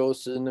sämre och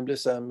synen blir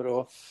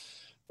sämre,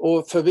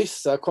 och för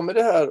vissa kommer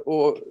det här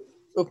att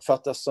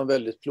uppfattas som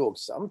väldigt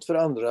plågsamt, för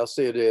andra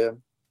så är det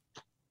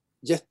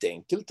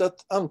jätteenkelt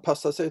att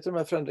anpassa sig till de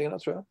här förändringarna,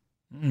 tror jag.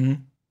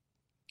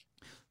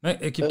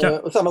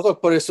 Och samma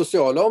sak på det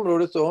sociala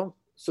området då,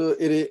 så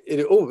är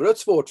det oerhört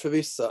svårt för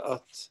vissa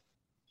att,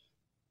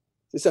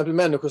 till exempel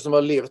människor som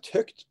har levt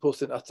högt på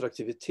sin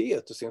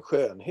attraktivitet och sin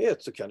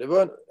skönhet, så kan det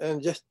vara en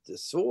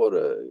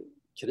jättesvår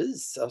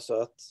kris, alltså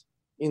att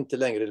inte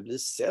längre bli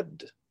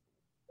sedd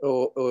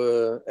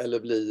eller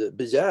bli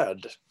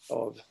begärd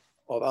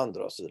av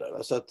andra och så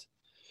vidare. Så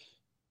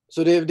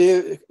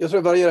jag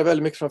tror det varierar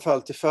väldigt mycket från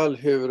fall till fall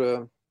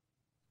hur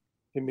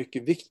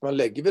mycket vikt man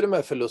lägger vid de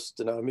här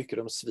förlusterna och hur mycket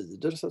de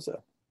svider, så att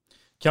säga.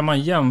 Kan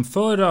man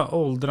jämföra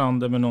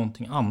åldrande med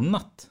någonting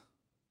annat?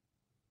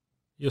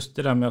 Just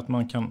det där med att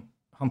man kan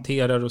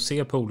hantera det och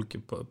se på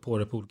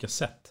det på olika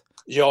sätt.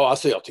 Ja,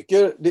 alltså jag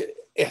tycker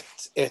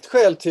ett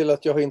skäl till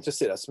att jag har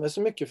intresserat mig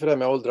så mycket för det här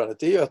med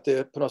åldrandet är ju att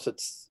det på något sätt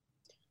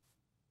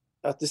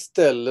att det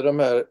ställer de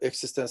här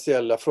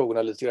existentiella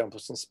frågorna lite grann på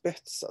sin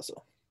spets.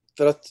 Alltså.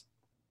 För att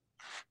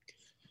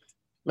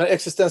men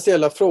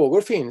existentiella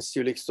frågor finns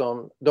ju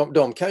liksom,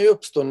 de kan ju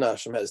uppstå när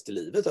som helst i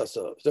livet.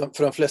 Alltså.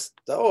 För de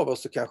flesta av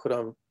oss så kanske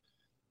de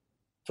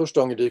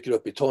första gången dyker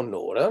upp i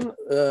tonåren.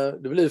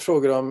 Det blir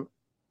frågor om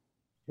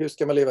hur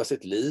ska man leva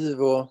sitt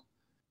liv, och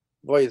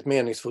vad är ett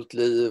meningsfullt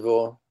liv,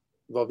 och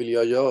vad vill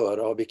jag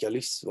göra och vilka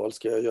livsval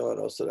ska jag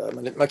göra och sådär.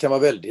 Men man kan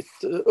vara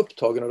väldigt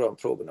upptagen av de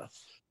frågorna.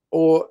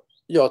 Och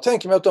jag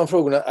tänker mig att de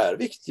frågorna är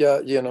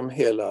viktiga genom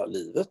hela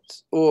livet.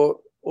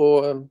 Och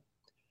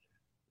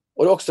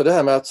också det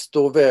här med att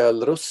stå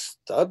väl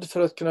rustad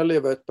för att kunna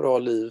leva ett bra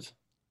liv.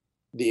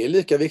 Det är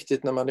lika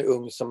viktigt när man är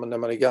ung som när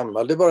man är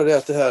gammal. Det är bara det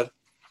att det här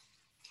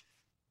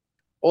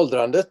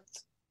åldrandet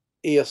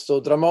är så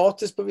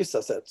dramatiskt på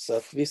vissa sätt så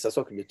att vissa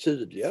saker blir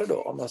tydligare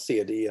då om man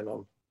ser det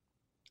genom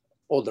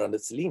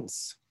åldrandets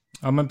lins.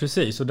 Ja, men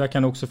precis. Och där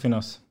kan det också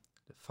finnas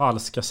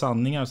falska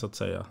sanningar, så att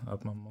säga.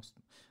 Att man måste,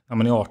 när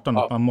man är 18,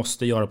 att man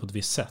måste göra på ett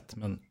visst sätt.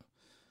 Men...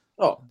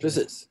 Ja,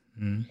 precis.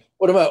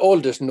 Och de här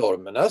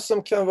åldersnormerna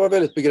som kan vara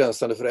väldigt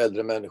begränsande för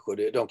äldre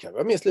människor, de kan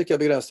vara minst lika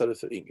begränsade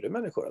för yngre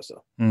människor.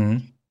 Alltså.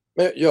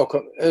 Men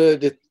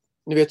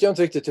nu vet jag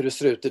inte riktigt hur det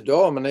ser ut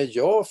idag, men när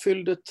jag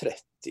fyllde 30,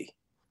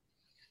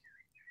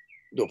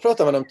 då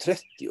pratar man om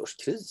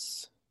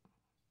 30-årskris.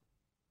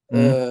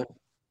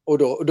 Och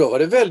då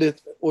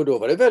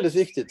var det väldigt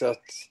viktigt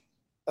att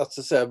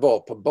så att säga vara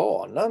på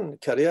banan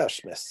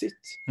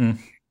karriärsmässigt.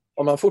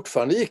 Om man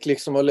fortfarande gick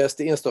liksom och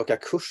läste enstaka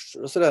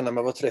kurser och sådär när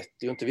man var 30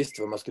 och inte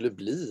visste vad man skulle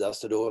bli,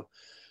 alltså då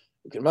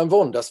kunde man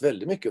våndas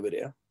väldigt mycket över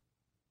det.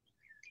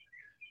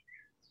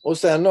 Och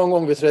sen någon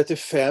gång vid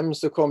 35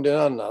 så kom det en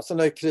annan sån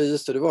där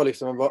kris, och det var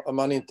liksom om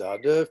man inte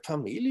hade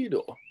familj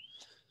då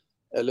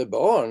eller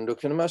barn, då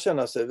kunde man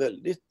känna sig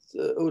väldigt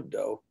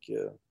udda och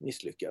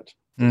misslyckad.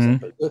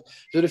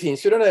 Så det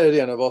finns ju den här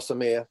idén av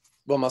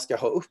vad man ska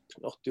ha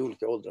uppnått i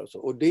olika åldrar och så.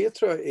 Och det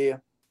tror jag är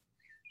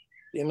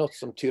något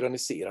som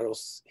tyranniserar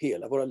oss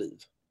hela våra liv.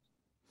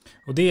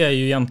 Och det är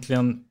ju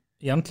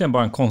egentligen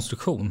bara en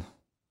konstruktion.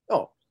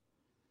 Ja.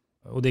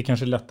 Och det är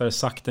kanske lättare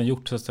sagt än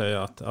gjort, så att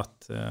säga,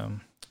 att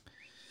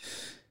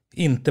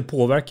inte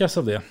påverkas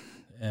av det.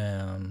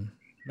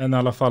 Men i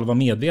alla fall vara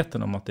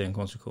medveten om att det är en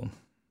konstruktion.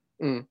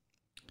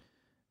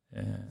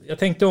 Jag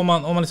tänkte om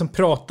man liksom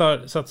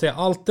pratar, så att säga,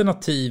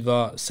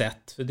 alternativa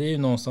sätt, för det är ju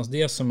någonstans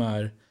det som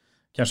är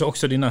kanske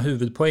också dina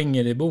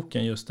huvudpoänger i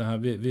boken, just det här.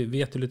 Vi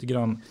vet ju lite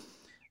grann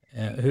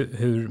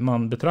hur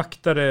man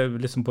betraktar det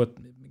liksom på ett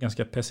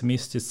ganska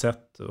pessimistiskt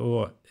sätt,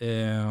 och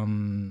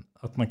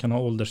att man kan ha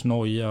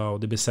åldersnoja och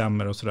det blir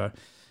sämre och sådär.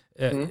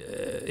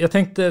 Jag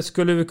tänkte,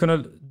 skulle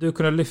du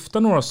kunna lyfta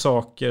några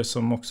saker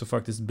som också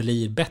faktiskt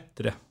blir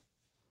bättre?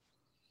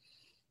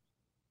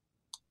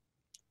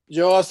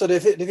 Ja, alltså det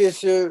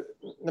finns ju,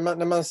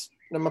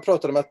 när man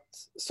pratar om att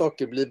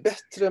saker blir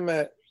bättre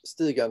med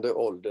stigande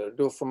ålder,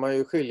 då får man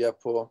ju skilja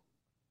på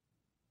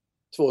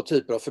 2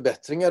 typer av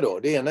förbättringar då.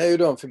 Det ena är ju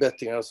de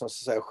förbättringar som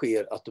så att säga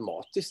sker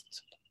automatiskt.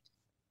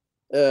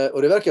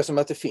 Och det verkar som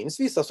att det finns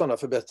vissa sådana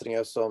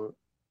förbättringar som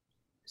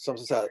så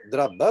att säga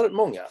drabbar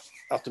många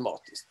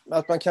automatiskt.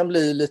 Att man kan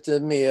bli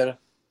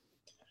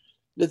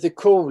lite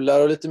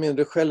coolare och lite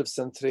mindre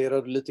självcentrerad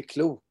och lite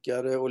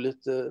klokare och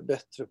lite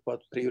bättre på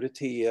att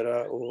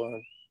prioritera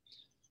och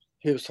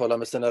hushålla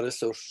med sina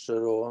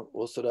resurser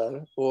och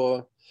sådär.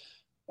 Och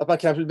att man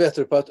kan bli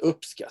bättre på att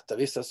uppskatta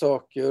vissa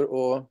saker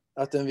och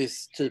att en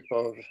viss typ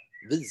av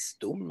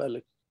visdom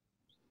eller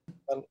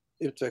kan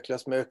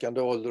utvecklas med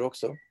ökande ålder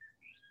också.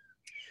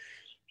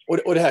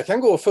 Och det här kan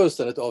gå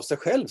fullständigt av sig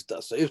självt,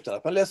 alltså, utan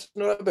att man läser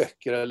några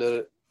böcker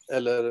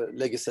eller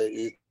lägger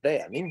sig i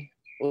träning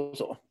och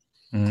så.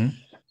 Mm.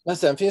 Men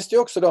sen finns det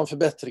ju också de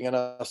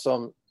förbättringarna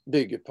som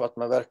bygger på att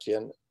man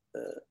verkligen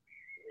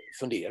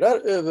funderar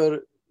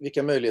över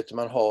vilka möjligheter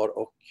man har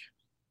och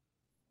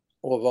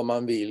vad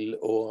man vill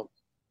och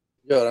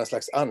göra en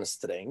slags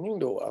ansträngning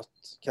då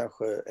att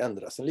kanske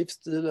ändra sin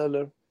livsstil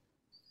eller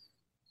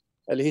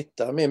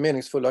hitta mer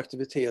meningsfulla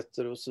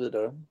aktiviteter och så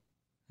vidare.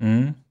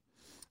 Mm.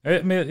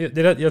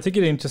 Jag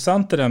tycker det är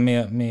intressant det där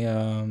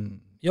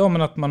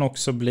med att man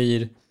också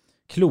blir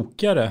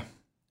klokare.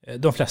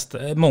 De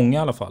flesta, många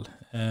i alla fall,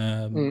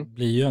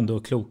 blir ju ändå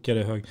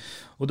klokare.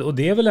 Och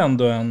det är väl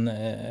ändå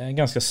en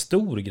ganska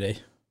stor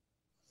grej.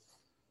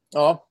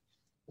 Ja,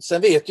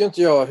 sen vet ju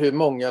inte jag hur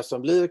många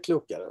som blir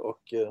klokare.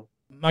 Och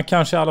man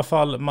kanske i alla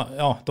fall,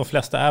 de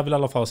flesta är väl i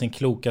alla fall sin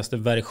klokaste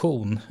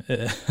version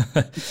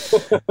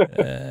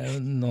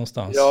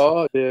någonstans.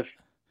 Ja,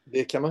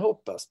 det kan man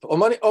hoppas på.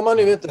 Om man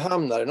nu inte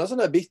hamnar i någon sån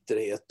här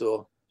bitterhet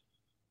och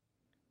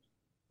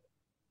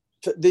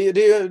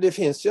det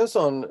finns ju en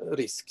sån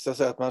risk så att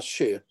säga, att man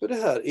köper det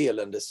här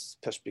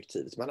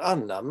eländesperspektivet. Man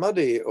anammar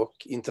det och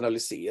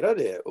internaliserar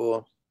det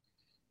och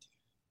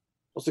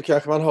så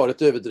kanske man har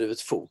ett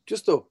överdrivet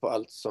fokus då på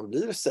allt som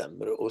blir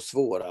sämre och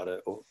svårare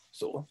och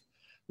så.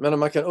 Men om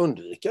man kan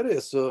undvika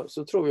det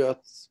så tror jag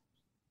att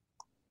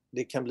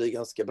det kan bli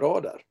ganska bra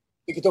där.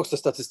 Vilket också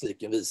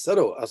statistiken visar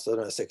då, alltså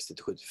den här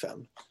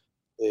 60-75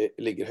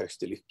 ligger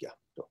högst i lycka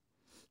då.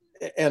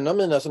 En av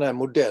mina sådana här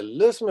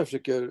modeller som jag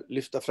försöker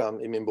lyfta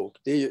fram i min bok,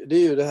 det är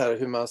ju det här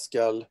hur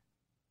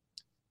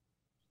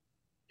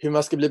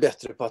man ska bli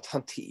bättre på att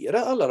hantera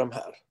alla de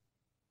här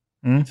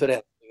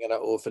förändringarna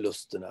och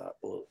förlusterna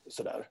och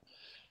sådär.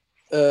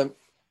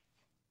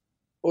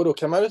 Och då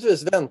kan man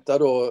naturligtvis vänta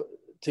då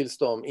tills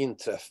de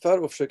inträffar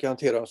och försöka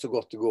hantera dem så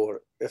gott det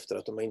går efter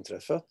att de har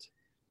inträffat.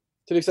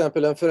 Till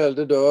exempel en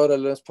förälder dör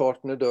eller ens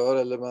partner dör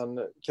eller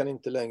man kan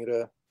inte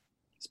längre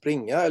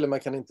springa eller man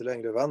kan inte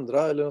längre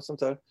vandra eller något sånt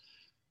där.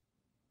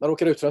 Man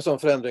råkar ut för en sån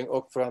förändring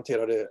och får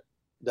hantera det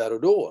där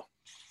och då.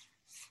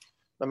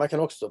 Men man kan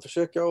också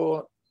försöka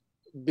att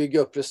bygga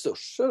upp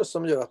resurser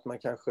som gör att man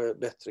kanske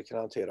bättre kan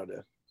hantera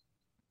det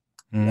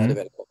när det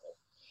väl kommer.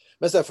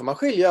 Men sen får man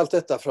skilja allt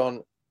detta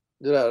från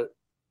det där,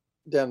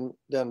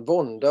 den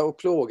vånda och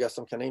plåga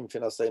som kan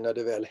infinna sig när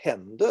det väl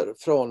händer,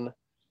 från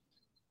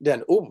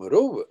den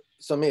oro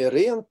som är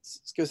rent,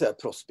 ska vi säga,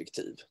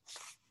 prospektiv.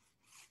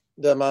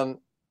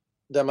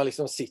 Där man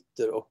liksom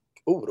sitter och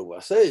oroar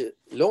sig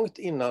långt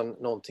innan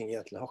någonting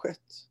egentligen har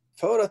skett.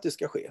 För att det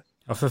ska ske.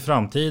 Ja, för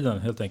framtiden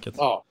helt enkelt.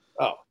 Ja.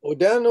 Och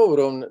den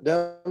oron,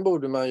 den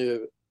borde man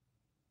ju...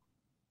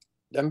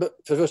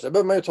 för det första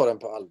bör man ju ta den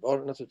på allvar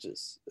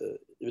naturligtvis.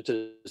 I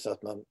betydelse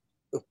att man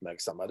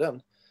uppmärksammar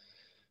den.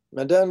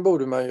 Men den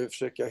borde man ju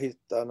försöka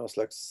hitta någon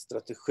slags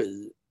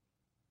strategi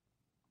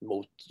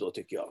mot då,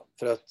 tycker jag.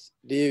 För att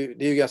det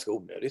är ju ganska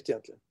onödigt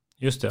egentligen.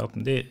 Just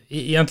det.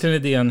 Egentligen är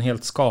det en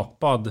helt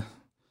skapad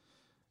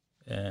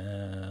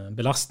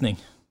belastning.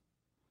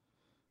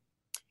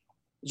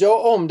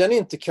 Ja, om den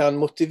inte kan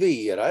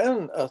motivera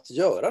en att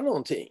göra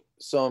någonting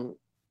som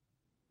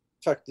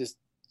faktiskt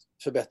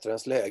förbättrar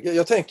ens läge.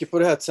 Jag tänker på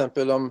det här till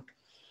exempel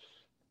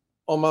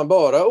om man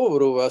bara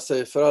oroar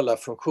sig för alla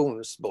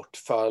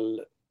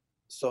funktionsbortfall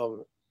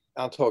som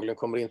antagligen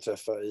kommer att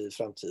inträffa i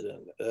framtiden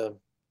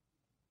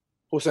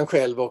hos en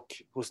själv och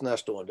hos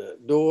närstående,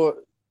 då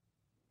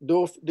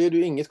det är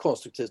ju inget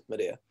konstruktivt med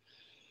det.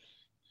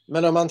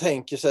 Men om man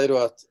tänker sig då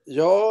att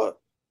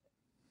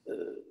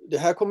det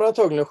här kommer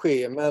antagligen att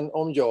ske, men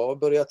om jag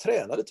börjar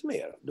träna lite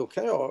mer, då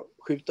kan jag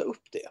skjuta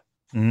upp det.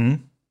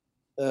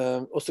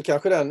 Och så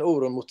kanske den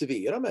oron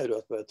motiverar mig då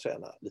att börja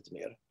träna lite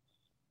mer.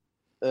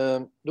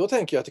 Då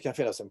tänker jag att det kan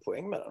finnas en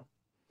poäng med den.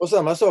 Och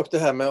samma sak det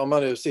här med om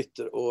man nu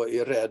sitter och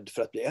är rädd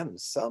för att bli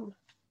ensam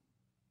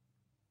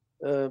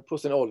på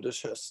sin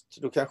ålders höst.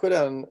 Då kanske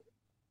den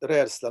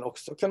rädslan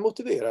också kan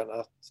motivera en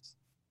att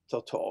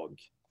ta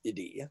tag i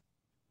det.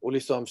 Och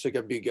liksom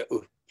försöka bygga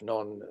upp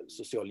någon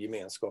social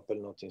gemenskap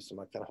eller någonting som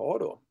man kan ha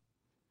då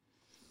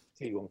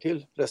tillgång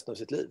till resten av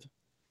sitt liv.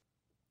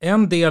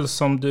 En del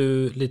som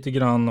du lite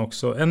grann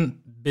också,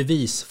 en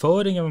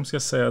bevisföring om man ska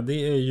säga, det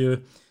är ju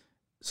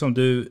som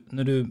du,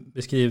 när du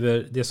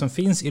beskriver det som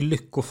finns i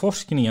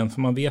lyckoforskningen,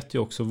 för man vet ju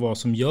också vad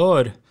som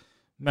gör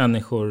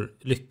människor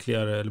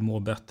lyckligare eller mår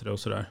bättre och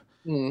sådär.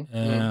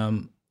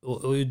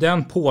 Och i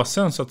den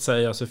påsen så att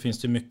säga så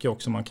finns det mycket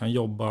också man kan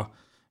jobba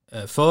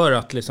för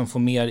att liksom få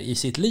mer i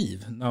sitt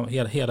liv,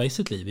 hela i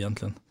sitt liv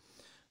egentligen.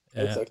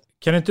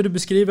 Kan inte du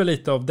beskriva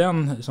lite av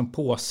den liksom,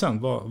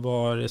 påsen?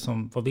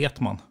 Vad vet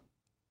man?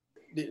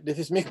 Det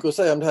finns mycket att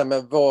säga om det här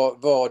med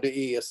vad det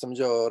är som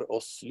gör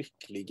oss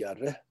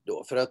lyckligare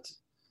då. För att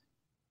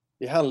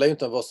det handlar ju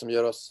inte om vad som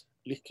gör oss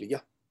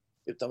lyckliga,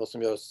 utan vad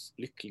som gör oss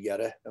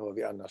lyckligare än vad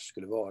vi annars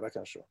skulle vara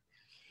kanske.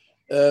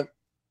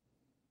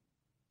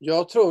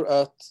 Jag tror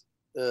att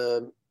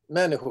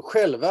människor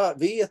själva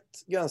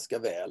vet ganska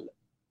väl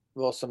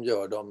vad som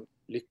gör dem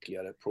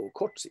lyckligare på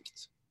kort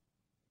sikt.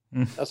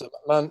 Alltså,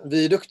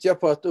 vi är duktiga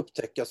på att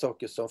upptäcka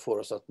saker som får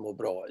oss att må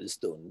bra i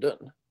stunden.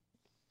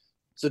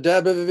 Så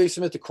där behöver vi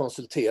liksom inte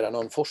konsultera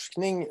någon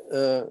forskning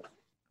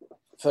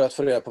för att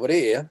få reda på vad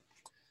det är.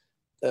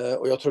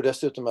 Och jag tror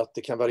dessutom att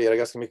det kan variera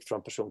ganska mycket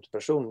från person till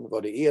person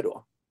vad det är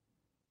då.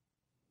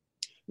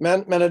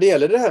 Men när det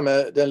gäller det här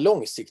med den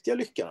långsiktiga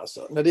lyckan,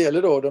 alltså, när det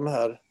gäller då de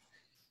här,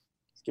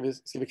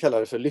 ska vi kalla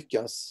det för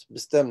lyckans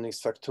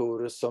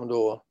bestämningsfaktorer som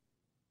då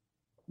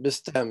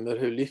bestämmer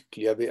hur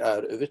lyckliga vi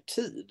är över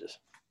tid.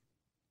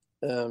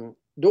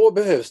 Då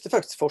behövs det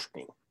faktiskt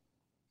forskning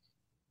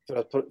för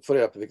att få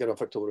reda på vilka de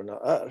faktorerna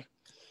är.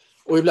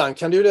 Och ibland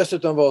kan det ju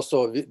dessutom vara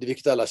så,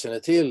 vilket alla känner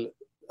till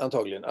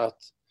antagligen, att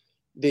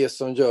det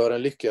som gör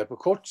en lyckligare på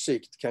kort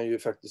sikt kan ju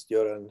faktiskt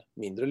göra en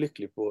mindre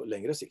lycklig på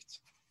längre sikt.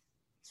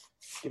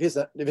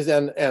 Det finns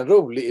en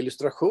rolig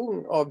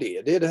illustration av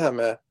det. Det är det här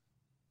med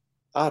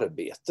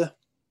arbete.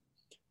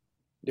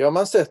 Det har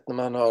man sett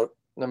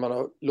när man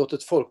har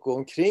låtit folk gå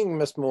omkring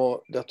med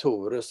små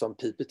datorer som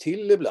piper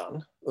till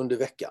ibland under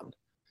veckan.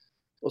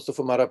 Och så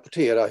får man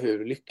rapportera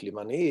hur lycklig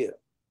man är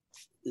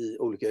i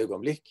olika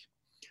ögonblick.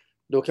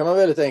 Då kan man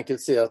väldigt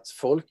enkelt se att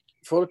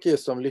folk är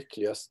som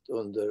lyckligast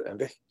under en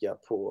vecka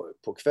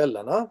på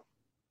kvällarna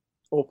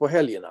och på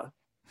helgerna.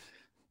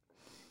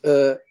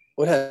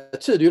 Och det här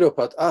tyder ju då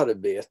på att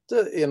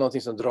arbete är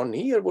någonting som drar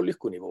ner vår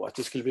lyckonivå. Att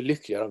vi skulle bli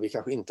lyckligare om vi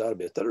kanske inte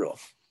arbetade då.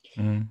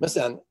 Men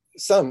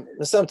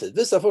samtidigt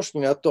visar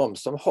forskningen att de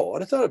som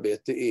har ett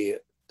arbete är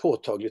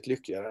påtagligt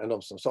lyckligare än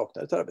de som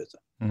saknar ett arbete.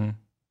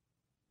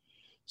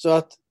 Så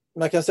att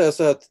man kan säga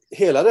så att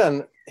hela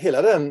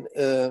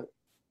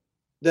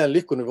den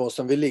lyckonivån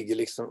som vi ligger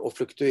liksom och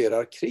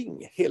fluktuerar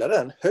kring, hela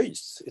den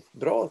höjs ett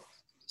bra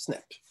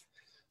snäpp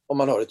om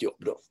man har ett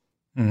jobb då.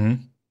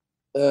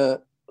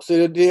 Så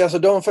det är alltså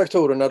de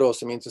faktorerna då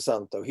som är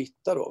intressanta att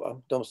hitta då,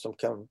 va? De som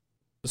kan...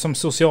 Som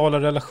sociala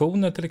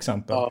relationer till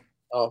exempel.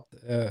 Ja.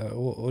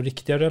 Och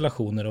riktiga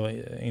relationer och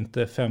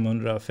inte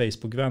 500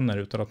 Facebook-vänner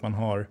utan att man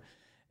har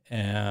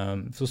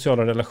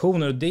sociala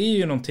relationer. Och det är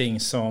ju någonting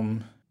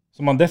som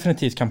man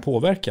definitivt kan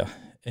påverka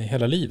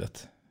hela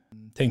livet,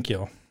 tänker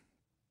jag.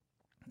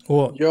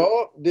 Och...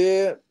 Ja,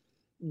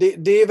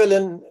 det är väl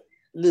en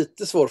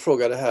lite svår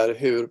fråga det här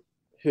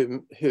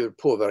hur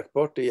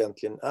påverkbart det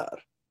egentligen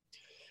är.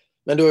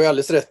 Men du har ju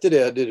alldeles rätt i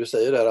det du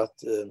säger där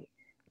att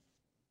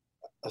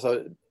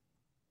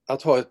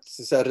ha ett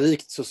så här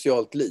rikt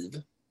socialt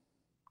liv.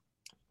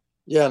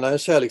 Gärna en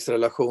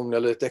kärleksrelation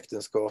eller ett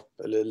äktenskap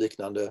eller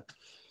liknande.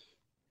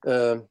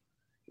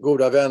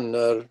 Goda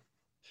vänner.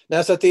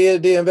 Nej, så att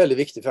det är en väldigt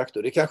viktig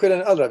faktor. Det kanske är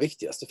den allra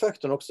viktigaste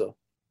faktorn också.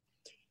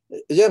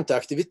 Jämte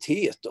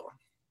aktivitet då.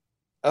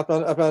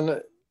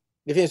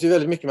 Det finns ju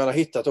väldigt mycket man har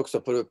hittat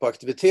också på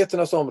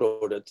aktiviteternas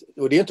området.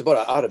 Och det är inte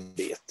bara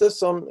arbete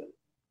som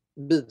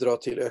bidrar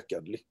till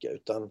ökad lycka,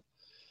 utan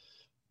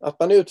att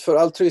man utför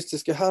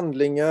altruistiska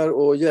handlingar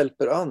och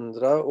hjälper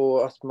andra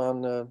och att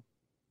man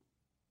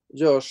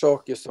gör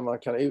saker som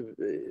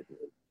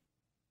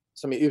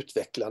som är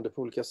utvecklande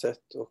på olika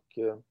sätt och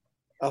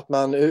att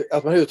man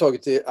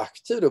överhuvudtaget är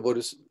aktiv då,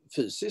 både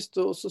fysiskt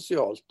och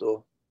socialt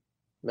och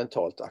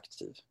mentalt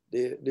aktiv.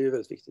 Det är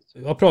väldigt viktigt.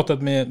 Jag har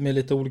pratat med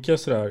lite olika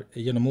sådär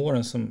genom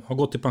åren som har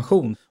gått i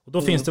pension och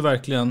då finns det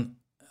verkligen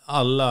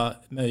alla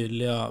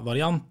möjliga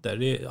varianter.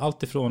 Det är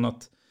allt ifrån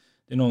att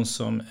det är någon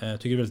som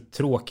tycker det är väldigt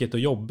tråkigt och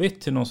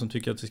jobbigt till någon som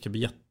tycker att det ska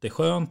bli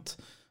jätteskönt.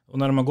 Och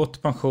när de har gått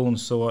i pension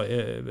så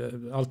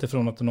är allt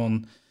ifrån att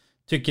någon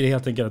tycker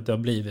helt enkelt att det har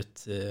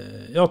blivit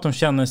att de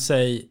känner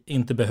sig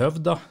inte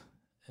behövda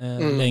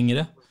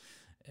längre.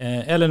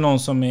 Eller någon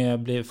som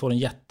får en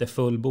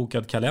jättefull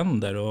bokad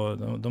kalender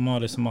och de har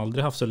liksom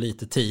aldrig haft så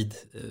lite tid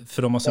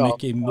för de har så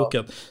mycket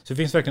inbokat. Så det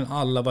finns verkligen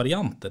alla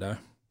varianter där.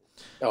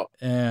 Ja.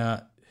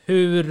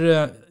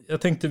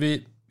 Jag tänkte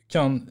vi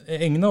kan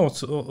ägna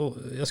oss och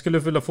jag skulle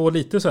vilja få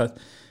lite så här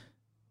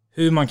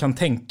hur man kan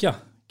tänka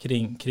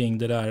kring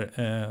det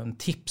där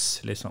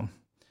tips liksom.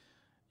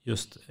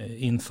 Just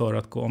inför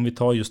att gå, om vi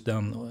tar just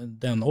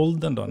den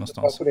åldern då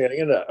någonstans.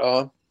 Där,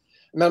 ja.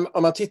 Men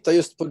om man tittar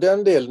just på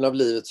den delen av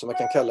livet som man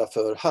kan kalla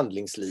för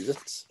handlingslivet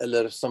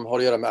eller som har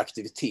att göra med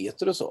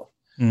aktiviteter och så.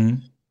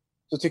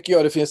 Så tycker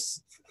jag det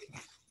finns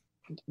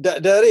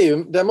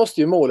där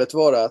måste ju målet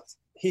vara att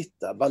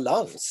hitta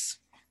balans.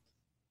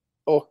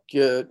 Och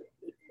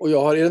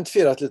jag har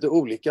identifierat lite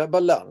olika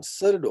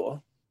balanser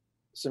då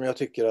som jag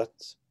tycker att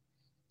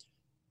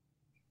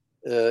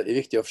är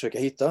viktiga att försöka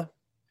hitta.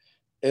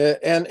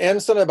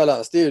 En sån här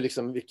balans, det är ju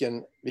liksom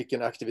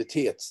vilken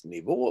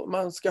aktivitetsnivå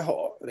man ska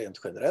ha rent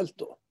generellt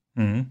då.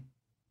 Mm.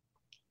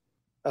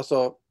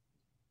 Alltså,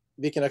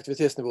 vilken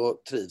aktivitetsnivå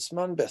trivs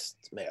man bäst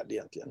med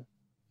egentligen?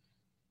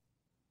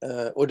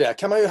 Och där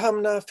kan man ju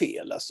hamna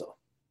fel alltså.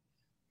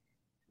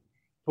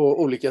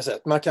 På olika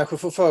sätt. Man kanske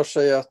får för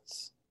sig att...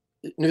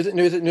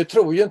 Nu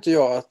tror ju inte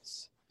jag att...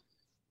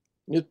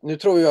 Nu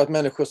tror jag att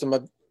människor som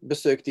har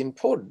besökt din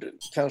podd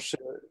kanske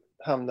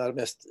hamnar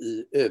mest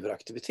i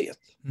överaktivitet.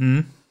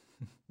 Mm.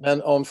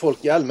 Men om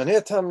folk i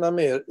allmänhet hamnar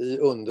mer i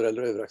under-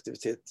 eller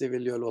överaktivitet, det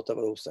vill jag låta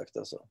vara osagt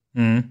alltså.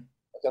 Mm.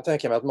 Jag kan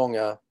tänka mig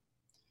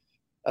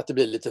att det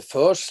blir lite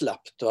för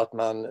slappt och att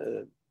man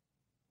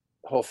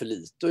har för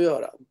lite att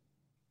göra.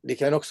 Det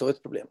kan också vara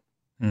ett problem.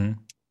 Mm.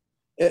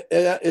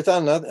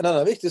 En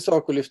annan viktig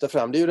sak att lyfta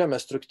fram, det är ju det här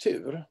med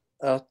struktur.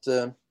 Att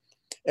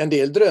en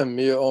del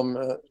drömmer ju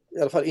om, i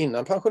alla fall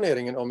innan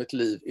pensioneringen, om ett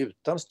liv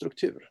utan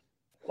struktur.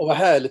 Och vad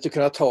härligt att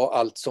kunna ta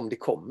allt som det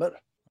kommer.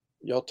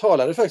 Jag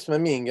talade faktiskt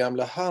med min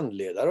gamla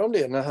handledare om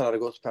det när han hade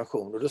gått i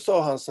pension. Och då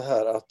sa han så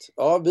här att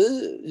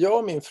jag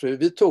och min fru,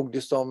 vi tog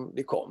det som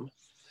det kom.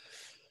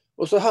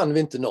 Och så hann vi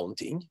inte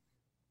någonting.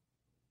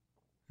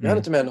 Vi hann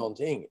inte med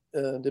någonting.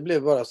 Det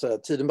blev bara så här,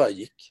 tiden bara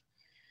gick.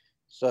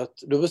 Så att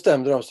då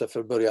bestämde de sig för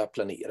att börja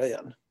planera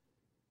igen.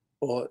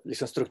 Och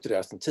liksom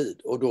strukturera sin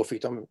tid. Och då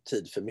fick de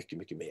tid för mycket,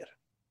 mycket mer.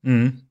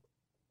 Mm.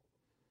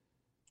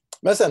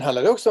 Men sen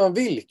handlar det också om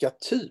vilka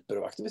typer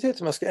av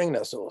aktiviteter man ska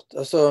ägna sig åt.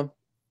 Alltså,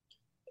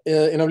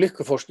 inom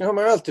lyckoforskning har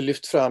man ju alltid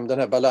lyft fram den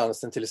här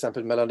balansen till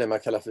exempel mellan det man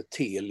kallar för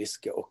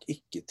teliska och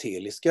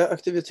icke-teliska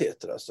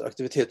aktiviteter. Alltså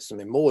aktiviteter som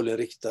är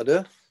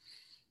målinriktade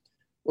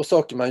och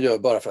saker man gör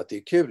bara för att det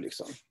är kul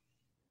liksom.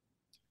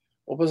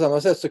 Och på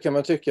samma sätt så kan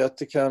man tycka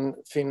att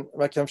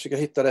man kan försöka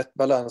hitta rätt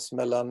balans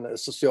mellan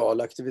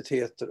sociala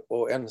aktiviteter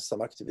och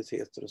ensamma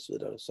aktiviteter och så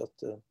vidare. Så att,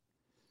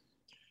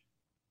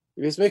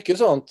 det finns mycket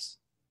sånt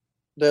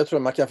där jag tror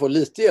man kan få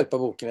lite hjälp av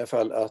boken i alla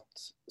fall att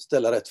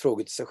ställa rätt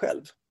frågor till sig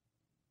själv.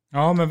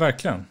 Ja, men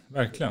verkligen,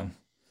 verkligen.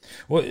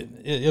 Och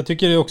jag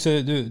tycker det också,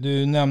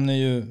 du nämner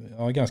ju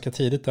ganska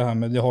tidigt det här,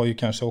 men det har ju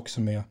kanske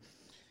också med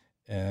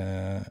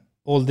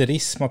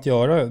ålderism att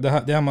göra. Det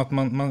här med att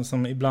man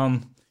som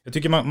ibland, jag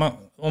tycker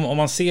om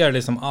man ser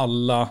liksom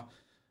alla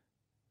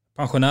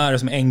pensionärer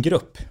som en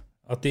grupp,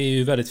 att det är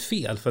ju väldigt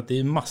fel, för att det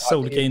är massa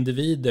olika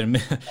individer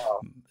med,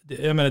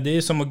 jag menar, det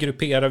är som att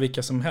gruppera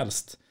vilka som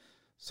helst.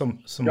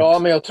 Ja,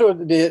 men jag tror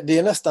det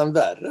är nästan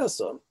värre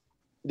alltså.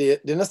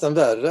 Det är nästan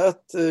värre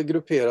att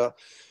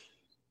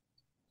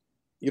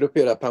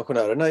gruppera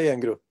pensionärerna i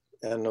en grupp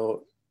än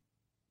att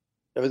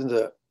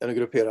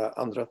gruppera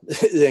andra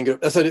i en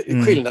grupp. Alltså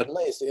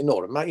skillnaderna är så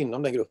enorma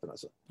inom den gruppen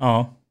alltså.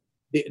 Ja.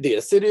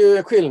 Dels är det ju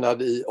en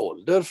skillnad i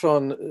ålder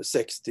från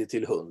 60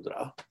 till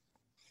 100.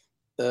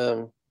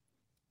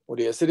 Och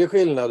dels är det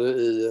skillnader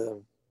i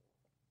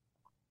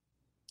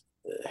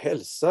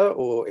hälsa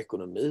och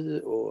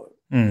ekonomi och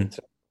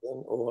intressen.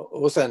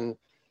 Och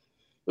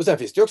sen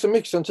finns det också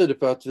mycket som tyder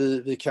på att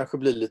vi kanske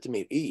blir lite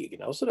mer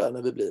egna och sådär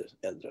när vi blir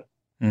äldre.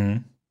 Mm.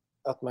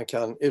 Att man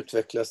kan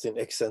utveckla sin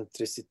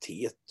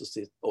excentricitet och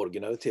sin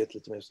originalitet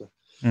lite mer så.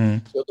 Mm.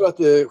 Så jag tror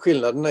att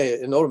skillnaderna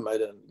är enorma i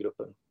den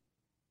gruppen.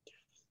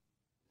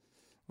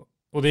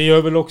 Och det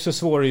gör väl också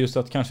svårare just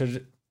att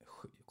kanske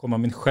komma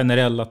med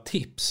generella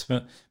tips.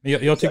 Men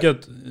jag tycker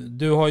att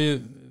du har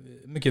ju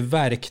mycket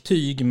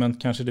verktyg, men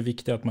kanske det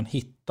viktiga är att man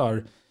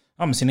hittar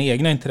sina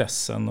egna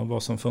intressen och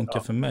vad som funkar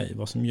för mig,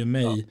 vad som gör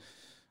mig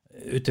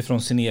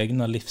utifrån sin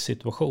egna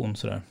livssituation.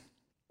 Sådär.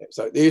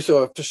 Exakt. Det är ju så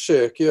jag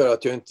försöker göra,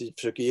 att jag inte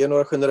försöker ge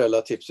några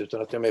generella tips,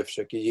 utan att jag mer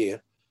försöker ge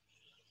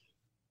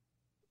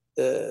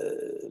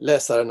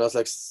läsaren någon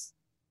slags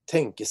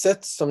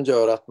tänkesätt som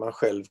gör att man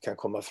själv kan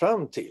komma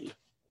fram till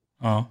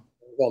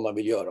vad man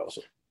vill göra och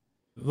så.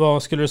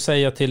 Vad skulle du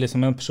säga till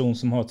liksom en person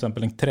som har till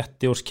exempel en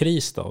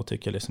 30-årskris då och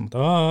tycker liksom att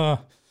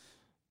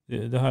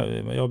det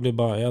här, jag blir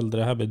bara äldre,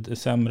 det här blir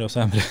sämre och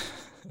sämre?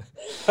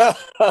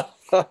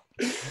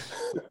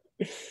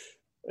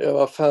 Ja,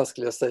 vad fan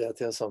skulle jag säga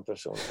till en sån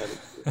person?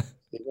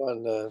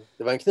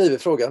 Det var en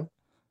knivig fråga.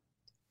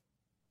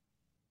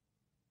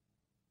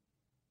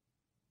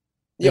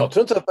 Jag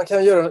tror inte att man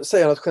kan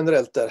säga något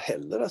generellt där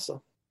heller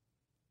alltså.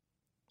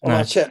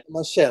 Om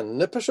man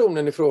känner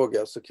personen i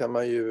fråga så kan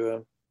man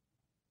ju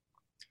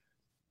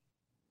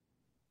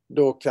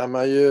då kan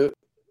man ju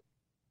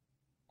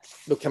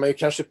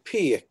kanske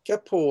peka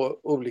på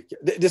olika...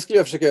 Det skulle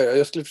jag försöka göra.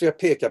 Jag skulle försöka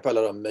peka på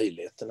alla de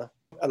möjligheterna.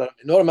 Alla de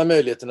enorma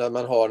möjligheterna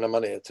man har när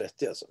man är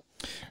 30 alltså.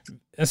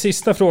 En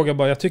sista fråga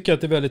bara. Jag tycker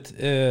att det är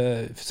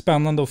väldigt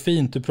spännande och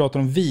fint. Du pratar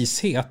om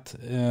vishet.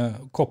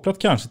 Kopplat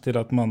kanske till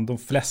att de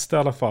flesta i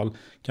alla fall,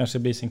 kanske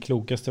blir sin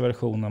klokaste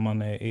version när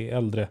man är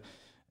äldre.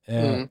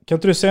 Kan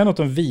inte du säga något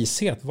om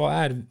vishet? Vad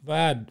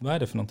är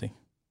det för någonting?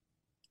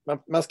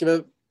 Man ska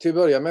väl till att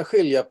börja med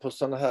skilja på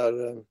sådana här...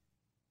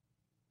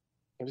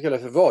 vi kallar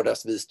det för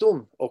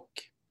vardagsvisdom och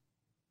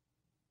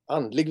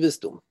andlig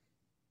visdom.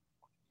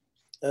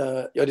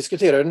 Jag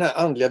diskuterar den här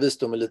andliga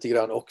visdomen lite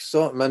grann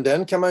också, men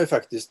den kan man ju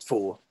faktiskt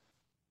få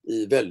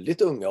i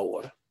väldigt unga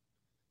år.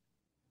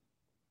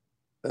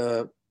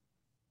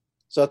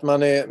 Så att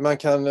man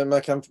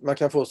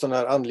kan få sådana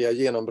här andliga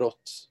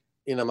genombrott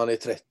innan man är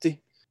 30.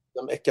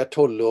 Som Eckhart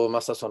Tolle och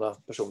massa sådana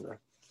personer.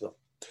 Så.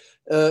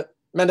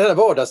 Men den här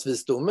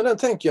vardagsvisdomen, den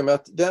tänker jag mig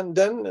att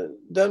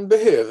den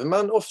behöver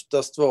man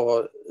oftast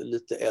vara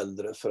lite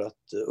äldre för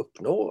att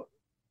uppnå.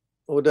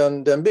 Och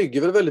den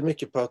bygger väl väldigt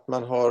mycket på att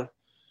man har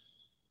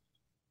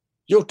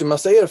gjort en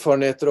massa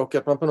erfarenheter och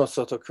att man på något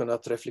sätt har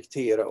kunnat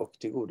reflektera och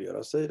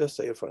tillgodogöra sig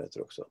dessa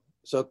erfarenheter också.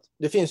 Så att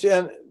det finns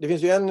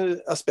ju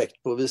en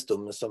aspekt på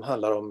visdomen som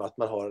handlar om att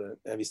man har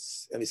en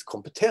viss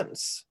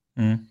kompetens.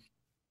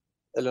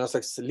 Eller någon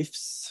slags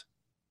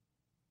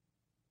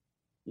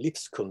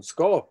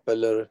livskunskap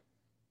eller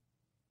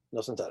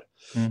något sånt där.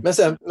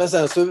 Men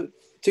sen så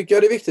tycker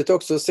jag det är viktigt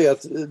också att se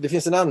att det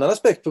finns en annan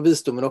aspekt på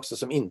visdomen också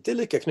som inte är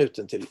lika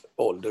knuten till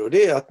ålder, och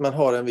det är att man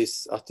har en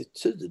viss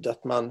attityd,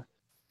 att man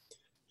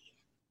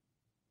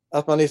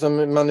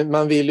liksom,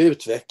 man vill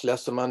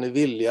utvecklas och man är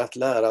villig att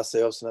lära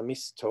sig av sina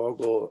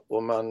misstag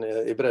och man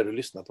är beredd att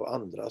lyssna på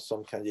andra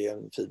som kan ge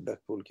en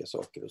feedback på olika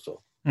saker och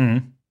så.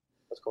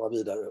 Att komma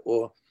vidare.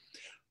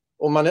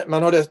 Och man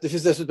har det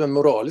finns dessutom en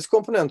moralisk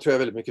komponent, tror jag,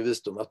 väldigt mycket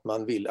visdom, att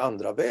man vill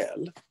andra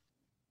väl.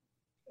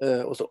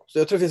 Och så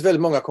jag tror det finns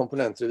väldigt många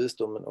komponenter i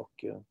visdomen.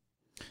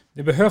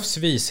 Det behövs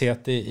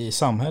vishet i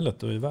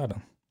samhället och i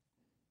världen.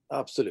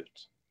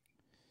 Absolut.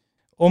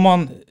 Om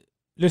man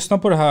lyssnar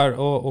på det här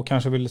och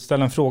kanske vill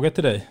ställa en fråga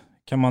till dig,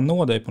 kan man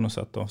nå dig på något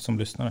sätt då, som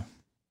lyssnare?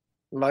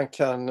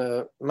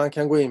 Man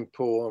kan gå in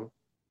på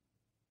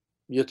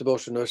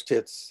Göteborgs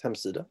universitets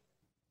hemsida.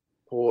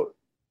 På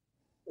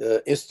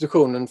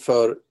institutionen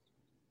för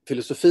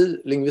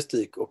filosofi,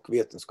 lingvistik och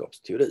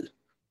vetenskapsteori.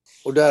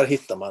 Och där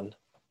hittar man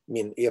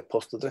min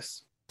e-postadress.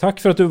 Tack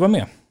för att du var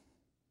med.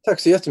 Tack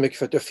så jättemycket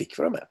för att jag fick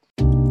vara med.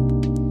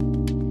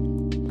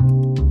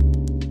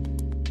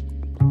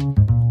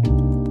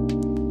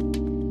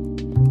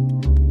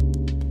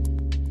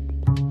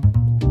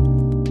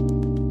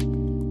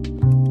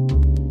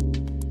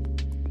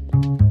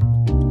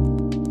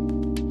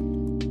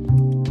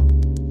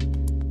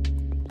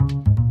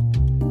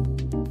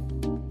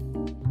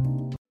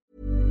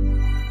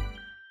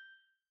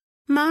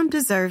 Mom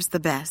deserves the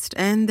best,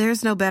 and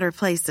there's no better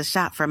place to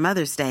shop for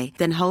Mother's Day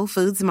than Whole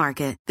Foods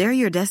Market. They're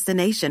your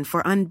destination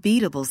for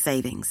unbeatable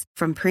savings,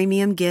 from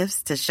premium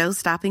gifts to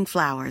show-stopping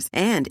flowers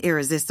and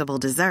irresistible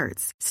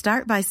desserts.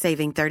 Start by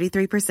saving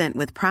 33%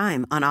 with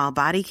Prime on all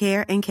body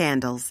care and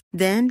candles.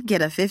 Then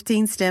get a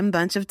 15-stem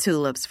bunch of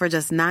tulips for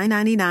just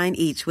 $9.99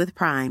 each with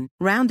Prime.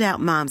 Round out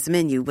Mom's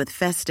menu with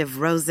festive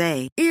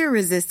rosé,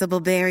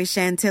 irresistible berry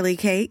chantilly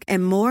cake,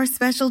 and more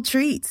special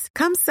treats.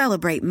 Come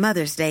celebrate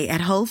Mother's Day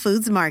at Whole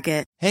Foods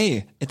Market.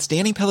 Hey, it's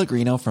Danny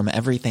Pellegrino from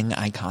Everything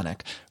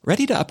Iconic.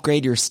 Ready to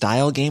upgrade your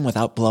style game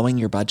without blowing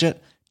your budget?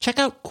 Check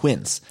out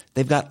Quince.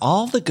 They've got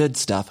all the good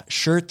stuff,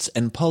 shirts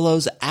and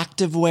polos,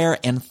 activewear,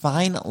 and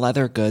fine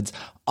leather goods,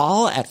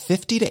 all at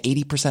 50 to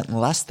 80%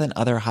 less than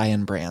other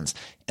high-end brands.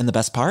 And the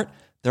best part?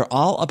 They're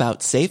all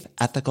about safe,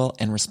 ethical,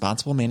 and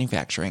responsible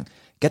manufacturing.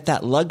 Get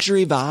that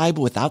luxury vibe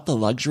without the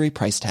luxury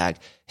price tag.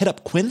 Hit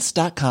up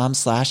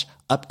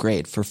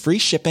quince.com/upgrade for free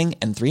shipping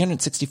and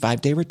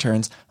 365-day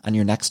returns on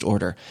your next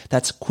order.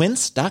 That's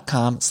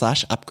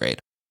quince.com/upgrade.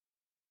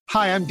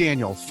 Hi, I'm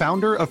Daniel,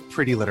 founder of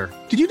Pretty Litter.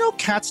 Did you know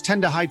cats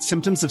tend to hide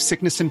symptoms of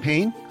sickness and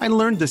pain? I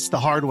learned this the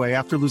hard way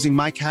after losing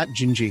my cat,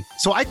 Gingy.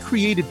 So I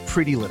created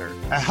Pretty Litter,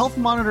 a health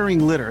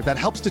monitoring litter that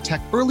helps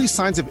detect early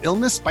signs of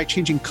illness by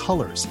changing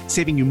colors,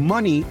 saving you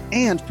money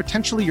and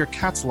potentially your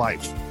cat's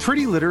life.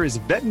 Pretty Litter is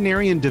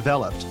veterinarian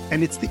developed,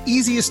 and it's the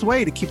easiest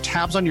way to keep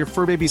tabs on your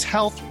fur baby's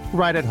health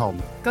right at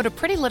home. Go to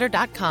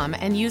prettylitter.com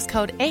and use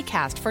code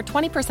ACAST for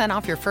 20%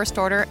 off your first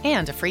order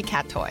and a free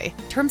cat toy.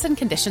 Terms and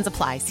conditions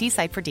apply. See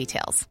site for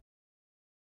details.